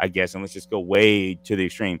Alabama, I guess, and let's just go way to the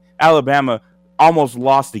extreme, Alabama almost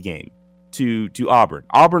lost the game to Auburn.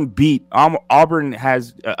 Auburn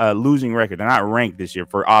has a losing record. They're not ranked this year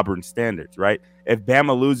for Auburn standards, right? If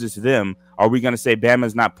Bama loses to them, are we going to say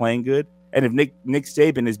Bama's not playing good? And if Nick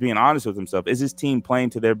Saban is being honest with himself, is his team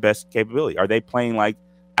playing to their best capability? Are they playing like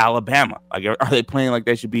Alabama? Like, are they playing like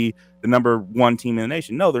they should be the number one team in the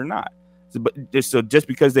nation? No, they're not. So just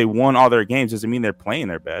because they won all their games doesn't mean they're playing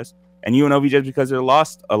their best. And UNLV, just because they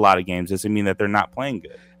lost a lot of games doesn't mean that they're not playing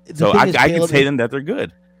good. So I can say them that they're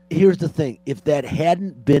good. Here's the thing. If that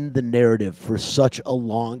hadn't been the narrative for such a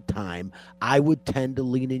long time, I would tend to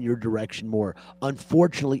lean in your direction more.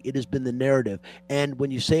 Unfortunately, it has been the narrative. And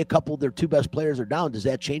when you say a couple of their two best players are down, does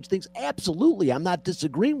that change things? Absolutely. I'm not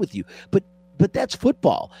disagreeing with you. But that's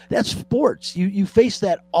football. That's sports. You face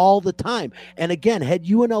that all the time. And again, had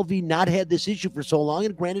UNLV not had this issue for so long,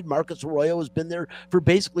 and granted, Marcus Arroyo has been there for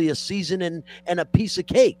basically a season and a piece of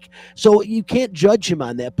cake. So you can't judge him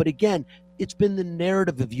on that. But again, it's been the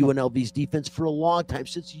narrative of UNLV's defense for a long time,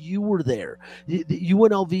 since you were there. The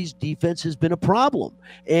UNLV's defense has been a problem,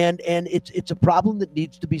 and it's a problem that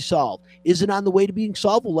needs to be solved. Is it on the way to being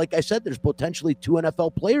solved? Well, like I said, there's potentially 2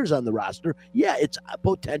 NFL players on the roster. Yeah, it's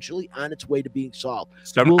potentially on its way to being solved.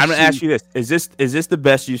 So I'm going to ask you this: Is this the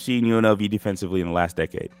best you've seen UNLV defensively in the last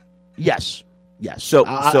decade? Yes. Yes. So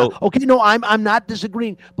okay, no, I'm not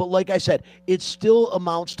disagreeing, but like I said, it still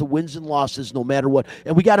amounts to wins and losses no matter what.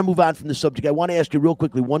 And we got to move on from the subject. I want to ask you real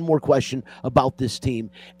quickly one more question about this team,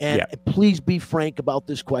 and please be frank about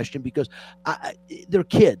this question, because they're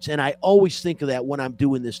kids, and I always think of that when I'm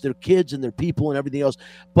doing this. They're kids and they're people and everything else.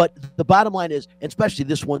 But the bottom line is, and especially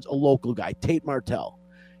this one's a local guy, Tate Martell.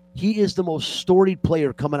 He is the most storied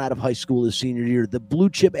player coming out of high school his senior year. The blue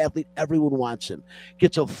chip athlete, everyone wants him.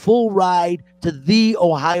 Gets a full ride to the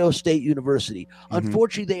Ohio State University.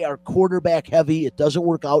 Unfortunately, they are quarterback heavy. It doesn't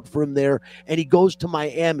work out for him there. And he goes to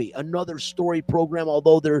Miami, another storied program,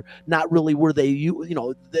 although they're not really where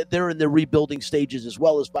they're in their rebuilding stages as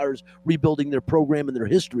well, as far as rebuilding their program and their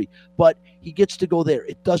history. But he gets to go there.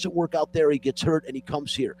 It doesn't work out there. He gets hurt and he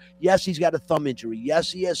comes here. Yes, he's got a thumb injury.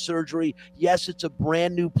 Yes, he has surgery. Yes, it's a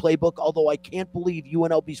brand new playbook, although I can't believe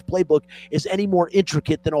UNLV's playbook is any more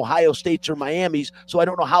intricate than Ohio State's or Miami's, so I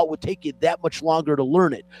don't know how it would take you that much longer to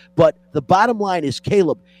learn it. But the bottom line is,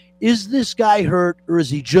 Caleb, is this guy hurt, or is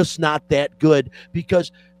he just not that good?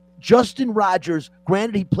 Because Justin Rogers,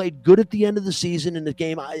 granted, he played good at the end of the season in the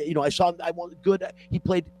game. I saw him. I want good. He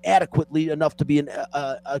played adequately enough to be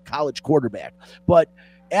a college quarterback. But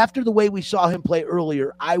after the way we saw him play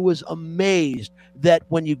earlier, I was amazed that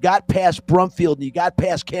when you got past Brumfield and you got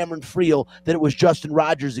past Cameron Friel, that it was Justin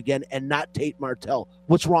Rogers again and not Tate Martell.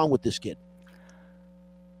 What's wrong with this kid?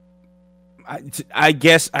 I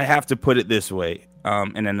guess I have to put it this way.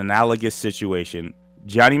 In an analogous situation,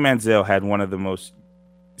 Johnny Manziel had one of the most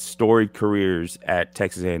storied careers at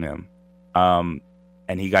Texas A&M,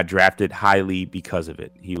 and he got drafted highly because of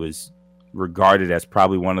it. He was regarded as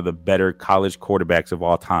probably one of the better college quarterbacks of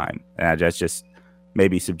all time, and that's just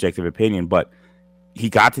maybe subjective opinion, but he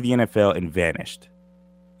got to the NFL and vanished,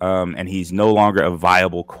 and he's no longer a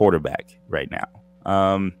viable quarterback right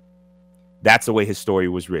now. That's the way his story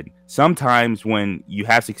was written. Sometimes when you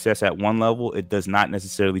have success at one level, it does not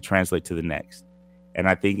necessarily translate to the next. And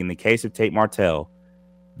I think in the case of Tate Martell,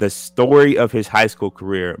 the story of his high school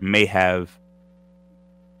career may have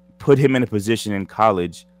put him in a position in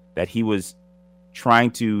college that he was trying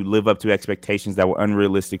to live up to expectations that were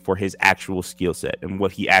unrealistic for his actual skill set and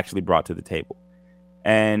what he actually brought to the table.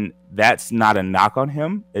 And that's not a knock on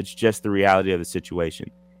him. It's just the reality of the situation.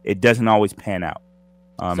 It doesn't always pan out.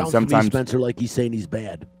 Sounds sometimes to me, Spencer, like he's saying he's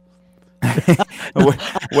bad.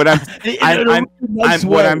 what I'm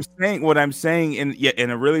saying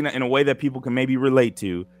in a way that people can maybe relate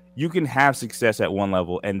to, you can have success at one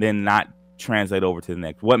level and then not translate over to the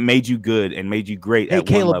next. What made you good and made you great at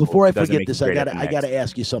Caleb, one level? Before I forget this, I gotta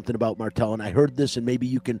ask you something about Martell, and I heard this, and maybe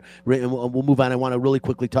you can. And we'll move on. I want to really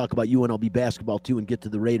quickly talk about UNLV basketball too, and get to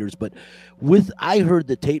the Raiders. But I heard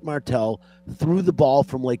that Tate Martell threw the ball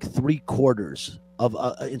from like 3/4 of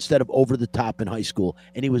instead of over the top in high school,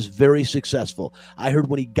 and he was very successful. I heard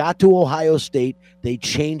when he got to Ohio State, they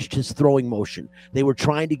changed his throwing motion. They were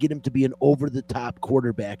trying to get him to be an over-the-top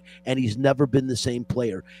quarterback, and he's never been the same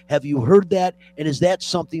player. Have you heard that, and is that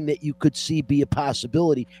something that you could see be a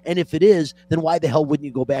possibility? And if it is, then why the hell wouldn't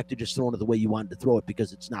you go back to just throwing it the way you wanted to throw it,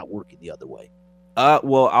 because it's not working the other way?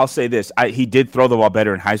 Well, I'll say this. He did throw the ball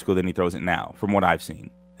better in high school than he throws it now, from what I've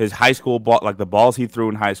seen. His high school ball, like the balls he threw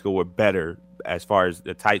in high school, were better as far as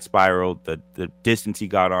the tight spiral, the distance he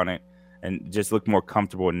got on it, and just looked more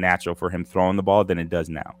comfortable and natural for him throwing the ball than it does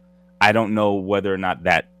now. I don't know whether or not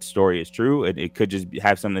that story is true. It could just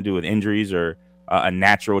have something to do with injuries or a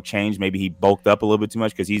natural change. Maybe he bulked up a little bit too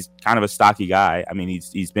much because he's kind of a stocky guy. I mean,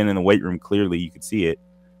 he's been in the weight room, clearly. You could see it.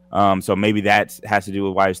 So maybe that has to do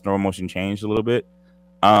with why his throw motion changed a little bit.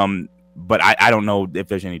 But I don't know if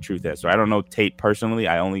there's any truth there. So I don't know Tate personally.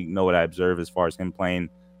 I only know what I observe as far as him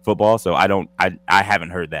playing football. So I haven't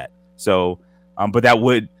heard that. So, but that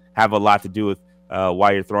would have a lot to do with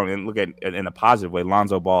why you're throwing. And look at it in a positive way.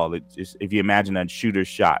 Lonzo Ball. If you imagine a shooter's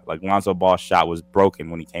shot, like Lonzo Ball's shot was broken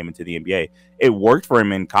when he came into the NBA. It worked for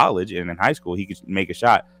him in college and in high school. He could make a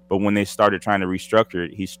shot. But when they started trying to restructure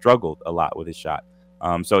it, he struggled a lot with his shot.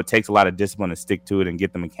 So it takes a lot of discipline to stick to it and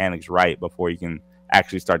get the mechanics right before you can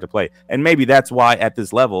actually start to play. And maybe that's why at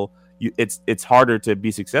this level, it's harder to be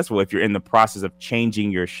successful if you're in the process of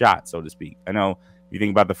changing your shot, so to speak. I know if you think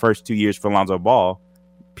about the first 2 years for Lonzo Ball,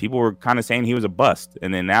 people were kind of saying he was a bust.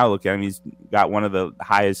 And then now look at him, he's got one of the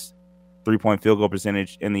highest 3-point field goal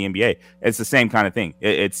percentage in the NBA. It's the same kind of thing.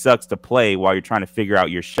 It sucks to play while you're trying to figure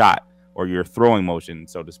out your shot or your throwing motion,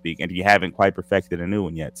 so to speak, and you haven't quite perfected a new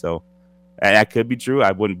one yet. So that could be true.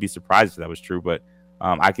 I wouldn't be surprised if that was true, but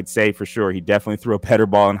I could say for sure he definitely threw a better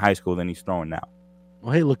ball in high school than he's throwing now.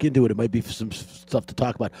 Well, hey, look into it. It might be some stuff to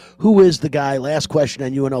talk about. Who is the guy? Last question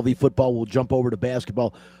on UNLV football. We'll jump over to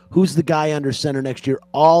basketball. Who's the guy under center next year?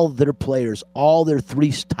 All their players, all their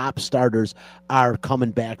 3 top starters are coming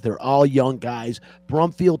back. They're all young guys.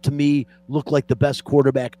 Brumfield, to me, looked like the best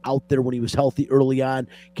quarterback out there when he was healthy early on.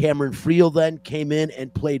 Cameron Friel then came in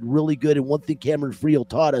and played really good. And one thing Cameron Friel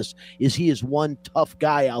taught us is he is one tough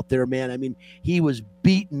guy out there, man. I mean, he was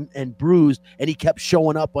beaten and bruised, and he kept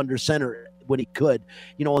showing up under center when he could,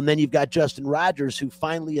 and then you've got Justin Rogers, who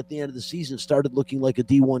finally at the end of the season started looking like a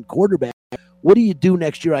D1 quarterback. What do you do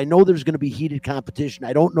next year? I know there's going to be heated competition.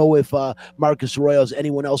 I don't know if Marcus Arroyo has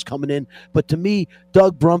anyone else coming in, but to me,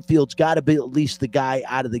 Doug Brumfield's got to be at least the guy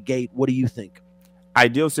out of the gate. What do you think?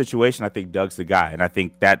 Ideal situation, I think Doug's the guy, and I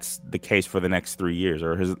think that's the case for the next 3 years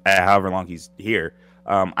or however long he's here.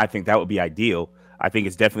 I think that would be ideal. I think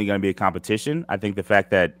it's definitely going to be a competition. I think the fact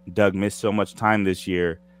that Doug missed so much time this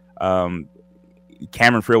year,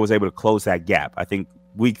 Cameron Friel was able to close that gap. I think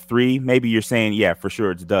week 3, maybe you're saying, yeah, for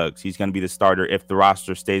sure it's Doug's. He's going to be the starter. If the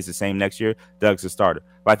roster stays the same next year, Doug's the starter.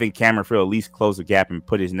 But I think Cameron Friel at least closed the gap and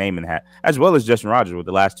put his name in the hat, as well as Justin Rogers with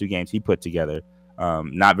the last 2 games he put together.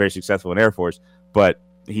 Not very successful in Air Force, but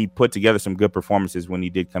he put together some good performances when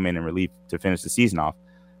he did come in relief to finish the season off.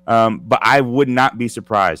 But I would not be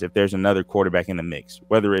surprised if there's another quarterback in the mix,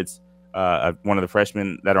 whether it's one of the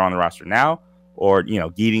freshmen that are on the roster now, or,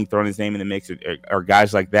 Geating throwing his name in the mix, or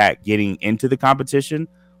guys like that getting into the competition,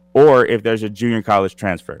 or if there's a junior college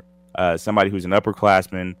transfer, somebody who's an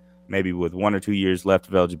upperclassman, maybe with 1 or 2 years left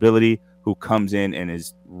of eligibility, who comes in and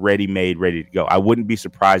is ready to go. I wouldn't be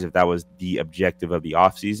surprised if that was the objective of the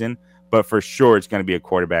offseason, but for sure it's going to be a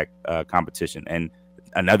quarterback competition. And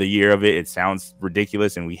another year of it, it sounds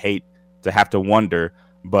ridiculous, and we hate to have to wonder,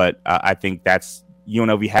 but I think that's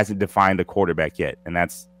UNLV hasn't defined a quarterback yet, and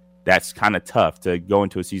that's kind of tough to go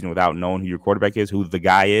into a season without knowing who your quarterback is, who the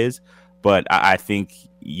guy is. But I think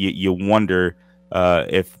you wonder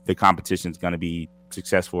if the competition is going to be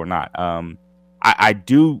successful or not. I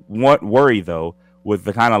do worry, though, with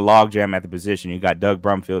the kind of logjam at the position. You got Doug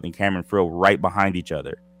Brumfield and Cameron Friel right behind each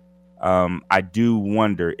other. I do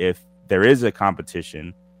wonder if there is a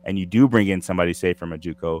competition and you do bring in somebody, say, from a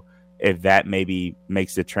JUCO, if that maybe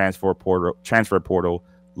makes the transfer portal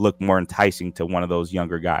look more enticing to one of those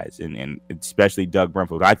younger guys, and especially Doug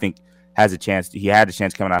Brumfield, I think has a chance. He had a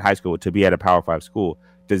chance coming out of high school to be at a Power 5 school.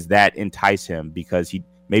 Does that entice him because he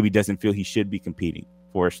maybe doesn't feel he should be competing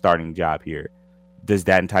for a starting job here? Does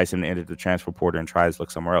that entice him to enter the transfer portal and try to look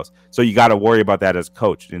somewhere else? So you got to worry about that as a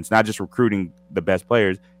coach. And it's not just recruiting the best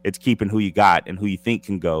players, it's keeping who you got and who you think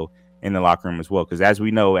can go in the locker room as well. Because as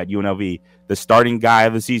we know at UNLV, the starting guy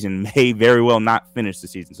of the season may very well not finish the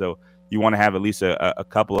season. So you want to have at least a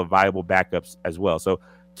couple of viable backups as well. So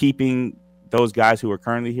keeping those guys who are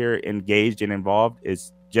currently here engaged and involved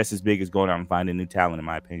is just as big as going out and finding new talent, in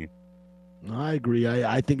my opinion. I agree.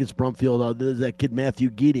 I think it's Brumfield. There's that kid, Matthew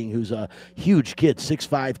Geating, who's a huge kid, 6'5",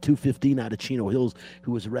 215 out of Chino Hills,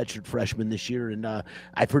 who was a redshirt freshman this year. And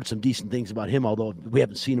I've heard some decent things about him, although we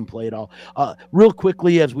haven't seen him play at all. Real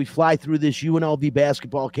quickly, as we fly through this UNLV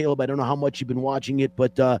basketball, Caleb, I don't know how much you've been watching it,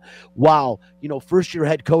 but wow, first-year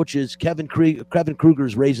head coaches, Kevin Kruger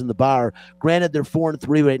is raising the bar. Granted, they're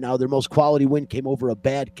 4-3 right now. Their most quality win came over a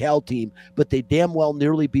bad Cal team, but they damn well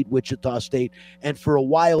nearly beat Wichita State. And for a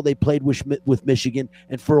while, they played with Michigan,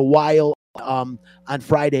 and for a while on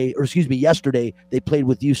yesterday they played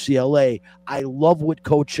with UCLA. I love what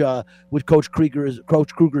Coach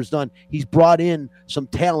Kruger's done. He's brought in some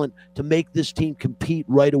talent to make this team compete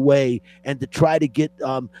right away and to try to get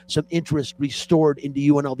some interest restored into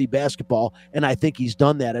UNLV basketball, and I think he's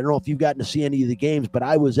done that. I don't know if you've gotten to see any of the games, but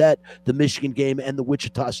I was at the Michigan game and the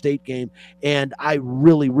Wichita State game, and I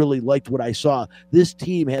really, really liked what I saw. This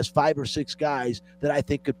team has 5 or 6 guys that I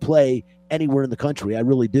think could play anywhere in the country. I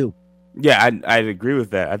really do. Yeah, I'd agree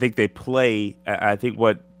with that. I think they play. I think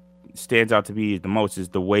what stands out to me the most is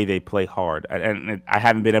the way they play hard. And I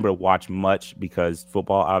haven't been able to watch much because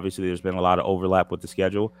football, obviously, there's been a lot of overlap with the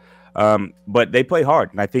schedule. But they play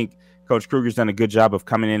hard. And I think Coach Kruger's done a good job of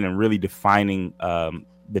coming in and really defining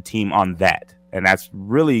the team on that. And that's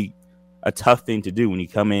really a tough thing to do when you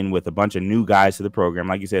come in with a bunch of new guys to the program.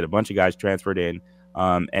 Like you said, a bunch of guys transferred in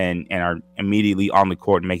and are immediately on the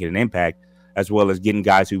court and making an impact, as well as getting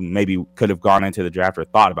guys who maybe could have gone into the draft or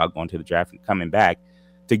thought about going to the draft and coming back,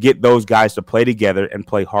 to get those guys to play together and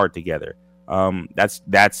play hard together.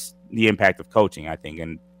 That's the impact of coaching, I think.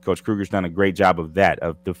 And Coach Kruger's done a great job of that,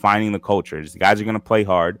 of defining the culture. The guys are going to play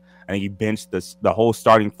hard. I think he benched the whole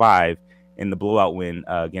starting five in the blowout win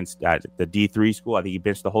against the D3 school. I think he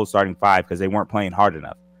benched the whole starting five because they weren't playing hard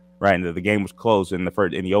enough, right? And the game was close in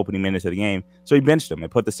the opening minutes of the game. So he benched them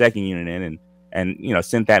and put the second unit in and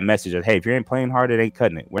sent that message of, hey, if you ain't playing hard, it ain't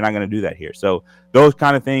cutting it. We're not going to do that here. So those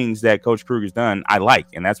kind of things that Coach Kruger's done, I like,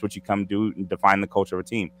 and that's what you come do and define the culture of a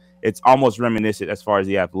team. It's almost reminiscent as far as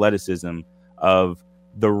the athleticism of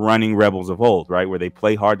the running Rebels of old, right? Where they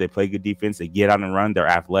play hard, they play good defense, they get out and run, they're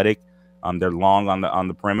athletic, they're long on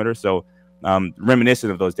the perimeter. So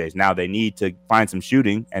reminiscent of those days. Now they need to find some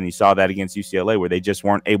shooting, and you saw that against UCLA where they just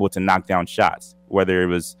weren't able to knock down shots, whether it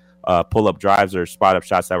was pull-up drives or spot-up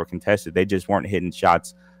shots that were contested. They just weren't hitting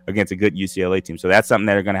shots against a good UCLA team. So that's something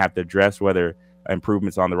that they're going to have to address, whether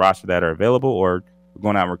improvements on the roster that are available or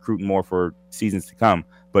going out and recruiting more for seasons to come.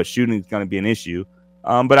 But shooting is going to be an issue.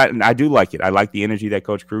 But I do like it. I like the energy that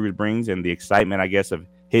Coach Kruger brings and the excitement, I guess, of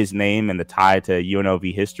his name and the tie to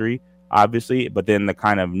UNLV history, obviously. But then the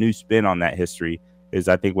kind of new spin on that history is,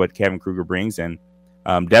 I think, what Kevin Kruger brings. And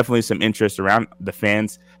definitely some interest around. The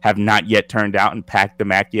fans have not yet turned out and packed the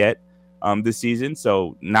MAC yet this season.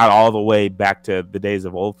 So not all the way back to the days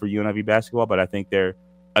of old for UNLV basketball. But I think they're,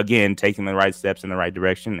 again, taking the right steps in the right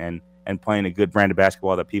direction and playing a good brand of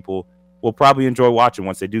basketball that people will probably enjoy watching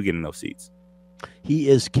once they do get in those seats. He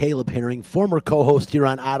is Caleb Herring, former co-host here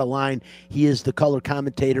on Out of Line. He is the color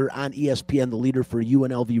commentator on ESPN, the leader for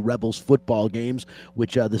UNLV Rebels football games,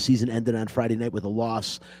 which the season ended on Friday night with a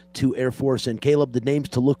loss to Air Force. And Caleb, the names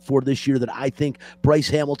to look for this year that I think, Bryce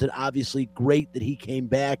Hamilton, obviously great that he came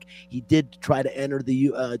back. He did try to enter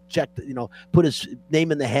the put his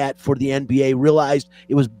name in the hat for the NBA, realized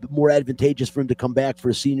it was more advantageous for him to come back for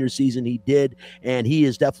a senior season. He did, and he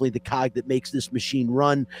is definitely the cog that makes this machine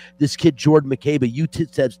run. This kid, Jordan McCabe, a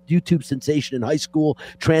YouTube sensation in high school,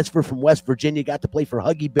 transfer from West Virginia, got to play for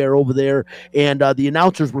Huggy Bear over there, and the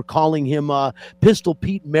announcers were calling him Pistol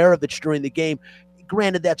Pete Maravich during the game.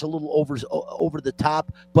 Granted, that's a little over the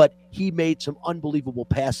top, but he made some unbelievable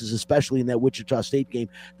passes, especially in that Wichita State game.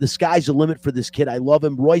 The sky's the limit for this kid. I love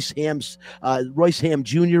him. Royce Ham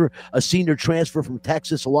Jr., a senior transfer from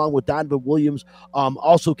Texas, along with Donovan Williams,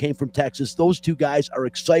 also came from Texas. Those two guys are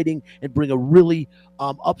exciting and bring a really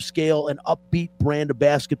upscale and upbeat brand of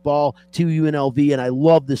basketball to UNLV. And I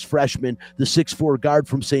love this freshman, the 6'4" guard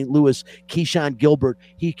from St. Louis, Keyshawn Gilbert.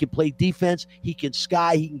 He can play defense. He can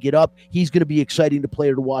sky. He can get up. He's going to be exciting to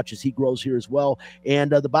player to watch as he grows here as well.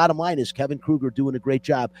 And the bottom line is Kevin Kruger doing a great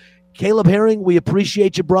job. Caleb Herring, we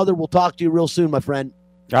appreciate you, brother. We'll talk to you real soon, my friend.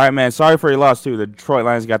 All right, man. Sorry for your loss, too. The Detroit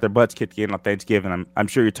Lions got their butts kicked in on Thanksgiving. I'm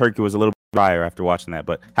sure your turkey was a little drier after watching that.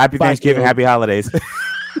 But happy Thanksgiving, happy holidays.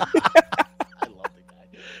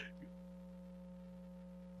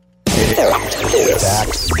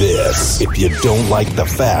 Fact this. If you don't like the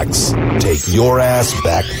facts, take your ass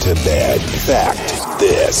back to bed. Fact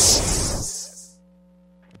this.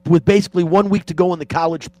 With basically 1 week to go in the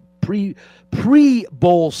college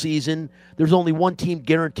pre-bowl season, there's only one team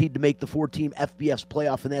guaranteed to make the 4-team FBS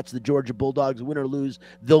playoff, and that's the Georgia Bulldogs. Win or lose,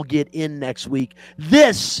 they'll get in next week.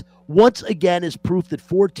 This, once again, is proof that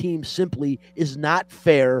 4 teams simply is not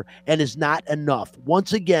fair and is not enough.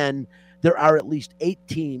 Once again, there are at least 8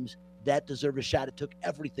 teams that deserve a shot. It took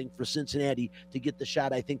everything for Cincinnati to get the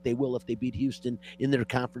shot. I think they will if they beat Houston in their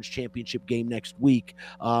conference championship game next week.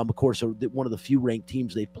 Of course, one of the few ranked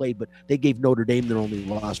teams they've played, but they gave Notre Dame their only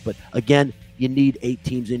loss. But again, you need 8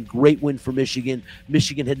 teams in. Great win for Michigan.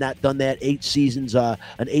 Michigan had not done that 8 seasons, an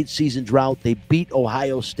 8-season drought. They beat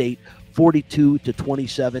Ohio State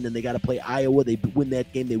 42-27, and they got to play Iowa. They win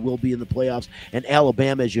that game, they will be in the playoffs. And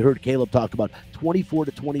Alabama, as you heard Caleb talk about,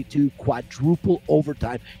 24-22, quadruple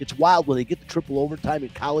overtime. It's wild when they get the triple overtime in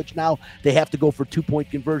college now. They have to go for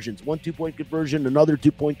 2-point conversions. 1 2-point conversion, another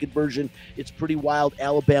 2-point conversion. It's pretty wild.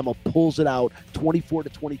 Alabama pulls it out,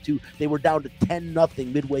 24-22. They were down to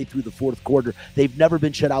 10-0 midway through the fourth quarter. They've never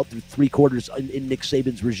been shut out through 3 quarters in Nick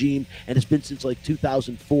Saban's regime, and it's been since like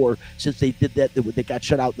 2004 since they did that. They got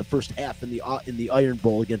shut out in the first half in the Iron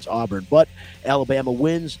Bowl against Auburn. But Alabama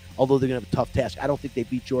wins, although they're going to have a tough task. I don't think they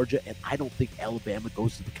beat Georgia, and I don't think Alabama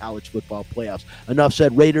goes to the college football playoffs. Enough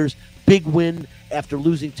said. Raiders, big win after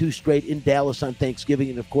losing 2 straight in Dallas on Thanksgiving.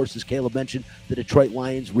 And, of course, as Caleb mentioned, the Detroit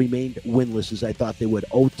Lions remained winless, as I thought they would.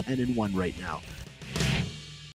 0-10-1 right now.